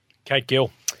game. Kate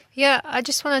Gill. Yeah, I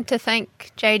just wanted to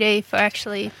thank JD for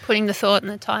actually putting the thought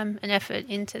and the time and effort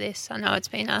into this. I know it's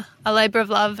been a labour of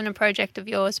love and a project of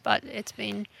yours, but it's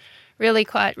been really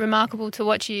quite remarkable to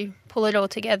watch you pull it all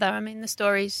together. I mean, the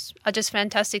stories are just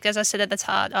fantastic. As I said at the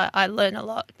start, I learn a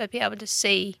lot, but be able to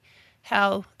see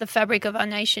how the fabric of our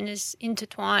nation is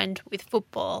intertwined with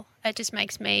football, it just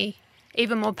makes me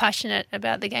even more passionate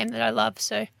about the game that I love.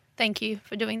 So thank you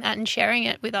for doing that and sharing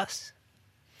it with us.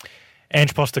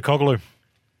 Ange Postecoglou.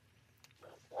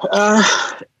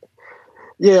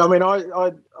 Yeah, I mean, I'll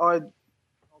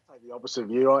take the opposite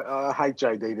view. I hate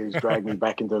JD that he's dragged me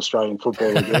back into Australian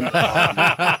football again.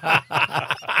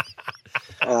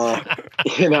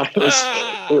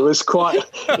 It was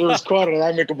quite an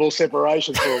amicable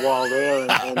separation for a while there,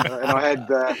 and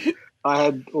I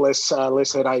had less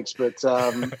headaches. But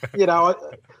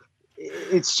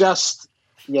it's just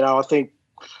I think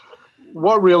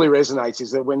what really resonates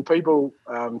is that when people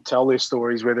tell their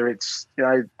stories, whether it's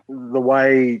the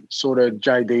way sort of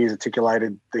JD has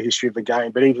articulated the history of the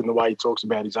game, but even the way he talks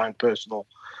about his own personal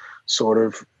sort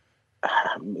of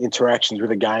interactions with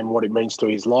the game, what it means to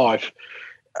his life.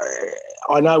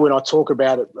 I know when I talk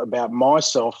about it about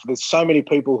myself, there's so many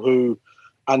people who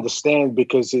understand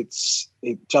because it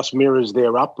just mirrors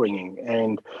their upbringing,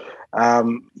 and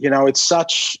it's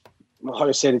such. Like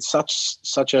I said, it's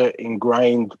such a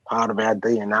ingrained part of our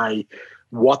DNA,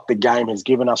 what the game has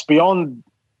given us beyond,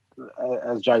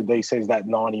 as JD says, that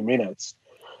 90 minutes,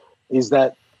 is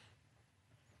that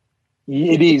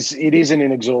it is an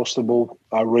inexhaustible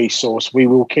resource. We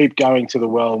will keep going to the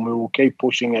well and we will keep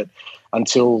pushing it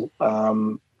until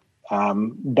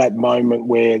that moment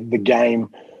where the game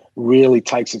really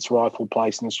takes its rightful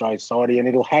place in Australian society. And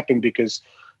it'll happen because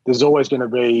there's always going to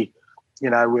be a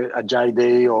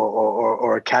JD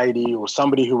or a Katie or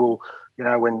somebody who will,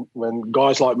 when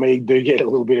guys like me do get a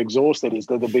little bit exhausted, is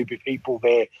that there'll be people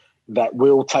there that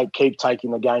will keep taking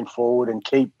the game forward and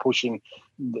keep pushing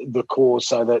the cause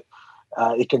so that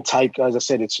it can take, as I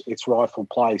said, its rightful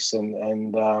place.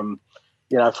 And from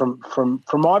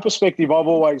my perspective, I've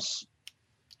always,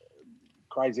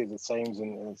 crazy as it seems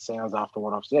and it sounds after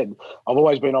what I've said, I've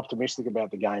always been optimistic about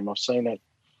the game. I've seen it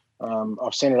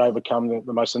overcome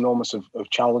the most enormous of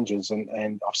challenges,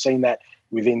 and I've seen that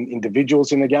within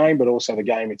individuals in the game, but also the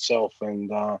game itself.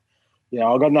 And I've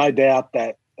got no doubt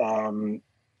that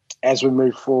as we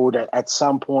move forward, at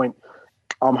some point,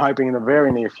 I'm hoping in the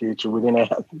very near future, within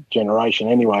our generation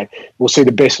anyway, we'll see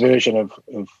the best version of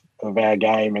our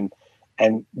game.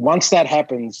 And once that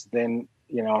happens, then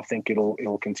I think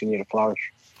it'll continue to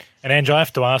flourish. And Ange, I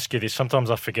have to ask you this.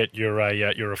 Sometimes I forget you're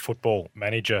a football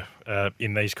manager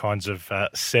in these kinds of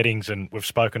settings, and we've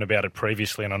spoken about it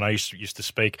previously. And I know you used to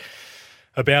speak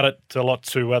about it a lot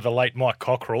to the late Mike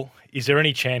Cockerell. Is there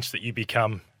any chance that you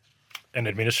become an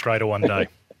administrator one day?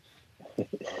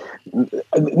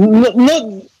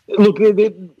 Look.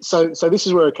 So this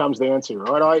is where it comes down to,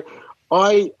 right?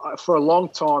 I for a long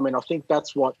time, and I think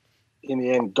that's what in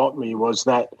the end got me, was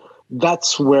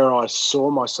that's where I saw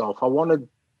myself. I wanted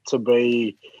to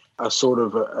be a sort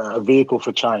of a vehicle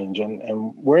for change,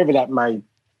 and wherever that may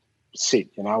sit,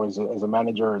 as a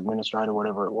manager, administrator,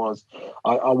 whatever it was,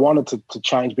 I wanted to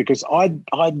change because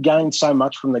I'd gained so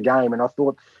much from the game, and I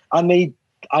thought I need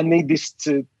this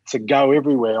to go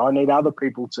everywhere. I need other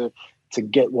people to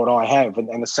get what I have,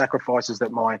 and the sacrifices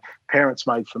that my parents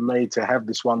made for me to have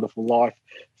this wonderful life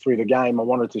through the game. I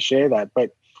wanted to share that,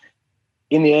 but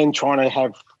in the end, trying to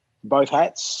have both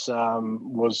hats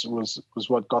was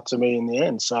what got to me in the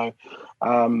end. So,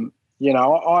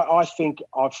 I think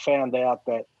I've found out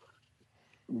that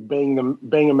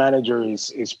being a manager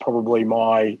is probably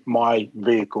my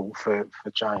vehicle for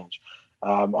change.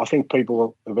 I think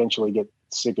people eventually get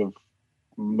sick of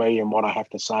me and what I have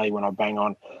to say when I bang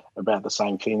on about the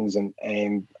same things, and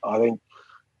I think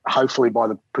hopefully by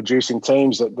the producing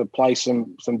teams that play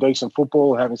some decent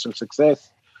football, having some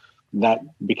success, that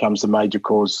becomes the major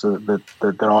cause that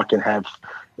I can have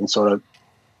in sort of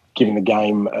giving the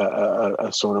game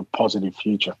a sort of positive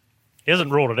future. He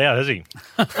hasn't ruled it out, has he?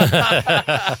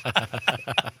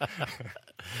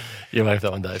 You make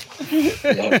that one, Dave.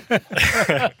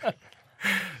 Yeah.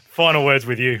 Final words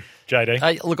with you, JD.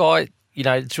 Hey, look,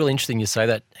 it's really interesting you say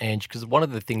that, Ange, because one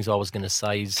of the things I was going to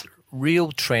say is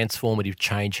real transformative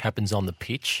change happens on the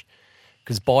pitch,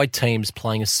 because by teams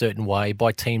playing a certain way,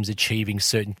 by teams achieving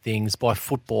certain things, by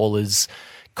footballers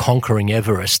conquering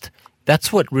Everest,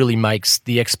 that's what really makes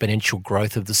the exponential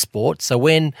growth of the sport. So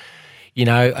when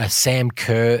a Sam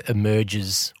Kerr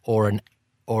emerges or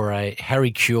a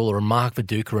Harry Kewell or a Mark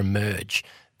Viduka emerge,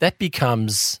 that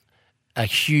becomes a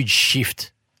huge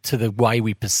shift to the way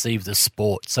we perceive the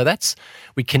sport. So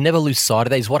we can never lose sight of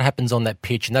that, is what happens on that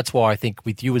pitch. And that's why I think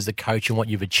with you as the coach and what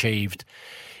you've achieved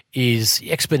is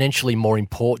exponentially more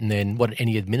important than what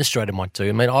any administrator might do.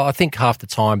 I mean, I think half the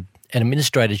time an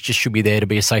administrator just should be there to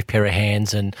be a safe pair of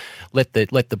hands and let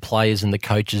the players and the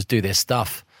coaches do their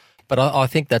stuff. But I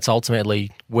think that's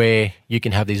ultimately where you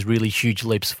can have these really huge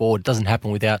leaps forward. It doesn't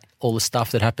happen without all the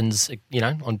stuff that happens,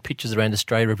 on pitches around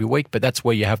Australia every week, but that's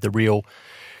where you have the real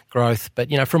growth. But,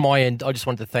 from my end, I just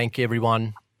wanted to thank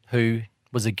everyone who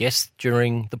was a guest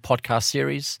during the podcast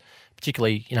series,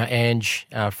 particularly, Ange,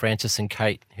 Francis and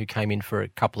Kate, who came in for a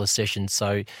couple of sessions.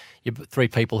 So you're three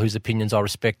people whose opinions I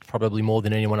respect probably more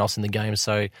than anyone else in the game.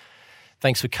 So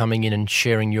thanks for coming in and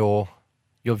sharing your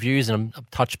views, and I'm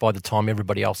touched by the time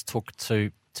everybody else took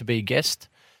to be a guest.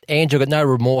 Ange, I've got no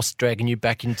remorse dragging you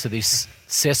back into this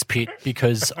cesspit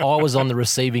because I was on the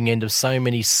receiving end of so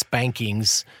many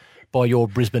spankings by your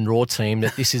Brisbane Roar team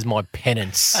that this is my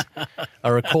penance. I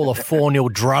recall a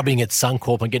 4-0 drubbing at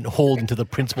Suncorp and getting hauled into the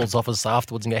principal's office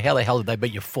afterwards and go, how the hell did they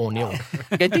beat you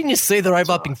 4-0? Okay, didn't you see they're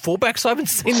overlapping fullbacks? I haven't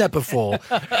seen that before.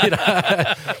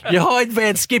 You hide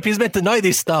Van Skip, he's meant to know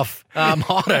this stuff. I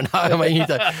don't know. I mean,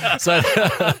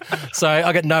 so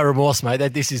I got no remorse, mate.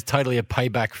 This is totally a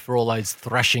payback for all those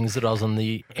thrashings that I was on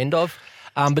the end of.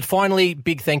 But finally,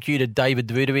 big thank you to David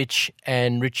Davidovic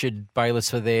and Richard Bayliss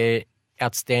for their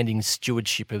outstanding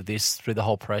stewardship of this through the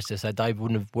whole process. So Dave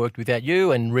wouldn't have worked without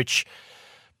you, and Rich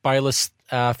Bayliss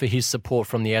for his support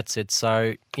from the outset.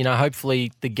 So,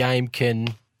 hopefully the game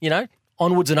can,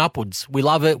 onwards and upwards. We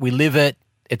love it. We live it.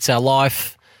 It's our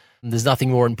life. There's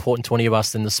nothing more important to any of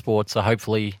us than the sport. So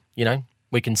hopefully,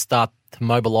 we can start to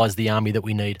mobilise the army that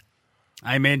we need.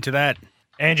 Amen to that.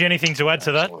 Ange, anything to add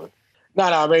to that? No,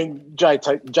 I mean,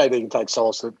 JD can take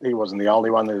solace that he wasn't the only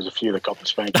one. There was a few that got the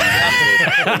spanking.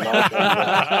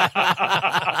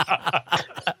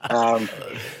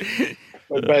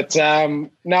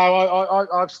 No,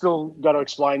 I've still got to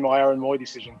explain my Aaron Moy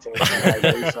decision to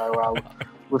JD, so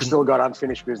we've still got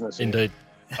unfinished business. Indeed.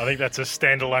 I think that's a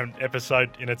standalone episode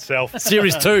in itself.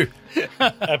 Series 2.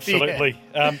 Absolutely.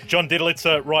 Yeah. John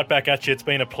Diddlitzer, right back at you. It's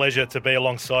been a pleasure to be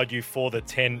alongside you for the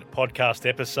 10 podcast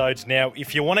episodes. Now,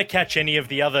 if you want to catch any of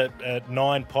the other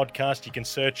 9 podcasts, you can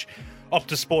search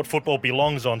Optus Sport Football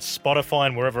Belongs on Spotify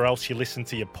and wherever else you listen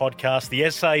to your podcast. The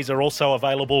essays are also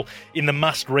available in the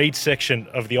must-read section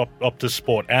of the Optus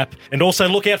Sport app. And also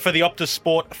look out for the Optus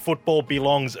Sport Football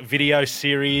Belongs video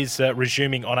series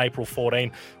resuming on April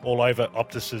 14 all over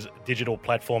Optus's digital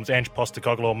platforms. Ange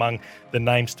Postecoglou among the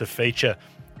names to feature.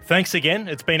 Thanks again.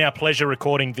 It's been our pleasure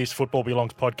recording this Football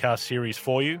Belongs podcast series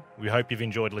for you. We hope you've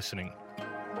enjoyed listening.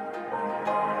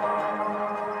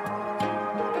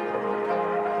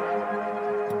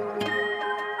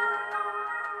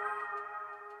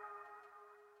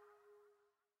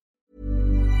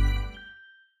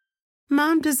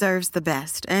 Mom deserves the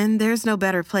best, and there's no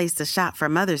better place to shop for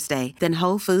Mother's Day than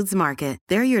Whole Foods Market.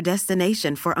 They're your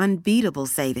destination for unbeatable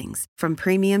savings, from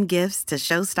premium gifts to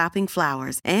show-stopping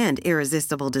flowers and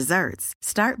irresistible desserts.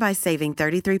 Start by saving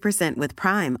 33% with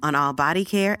Prime on all body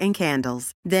care and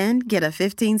candles. Then get a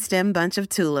 15-stem bunch of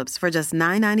tulips for just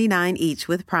 $9.99 each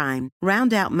with Prime.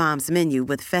 Round out Mom's menu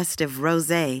with festive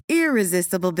rosé,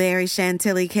 irresistible berry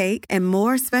chantilly cake, and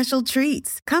more special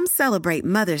treats. Come celebrate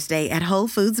Mother's Day at Whole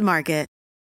Foods Market.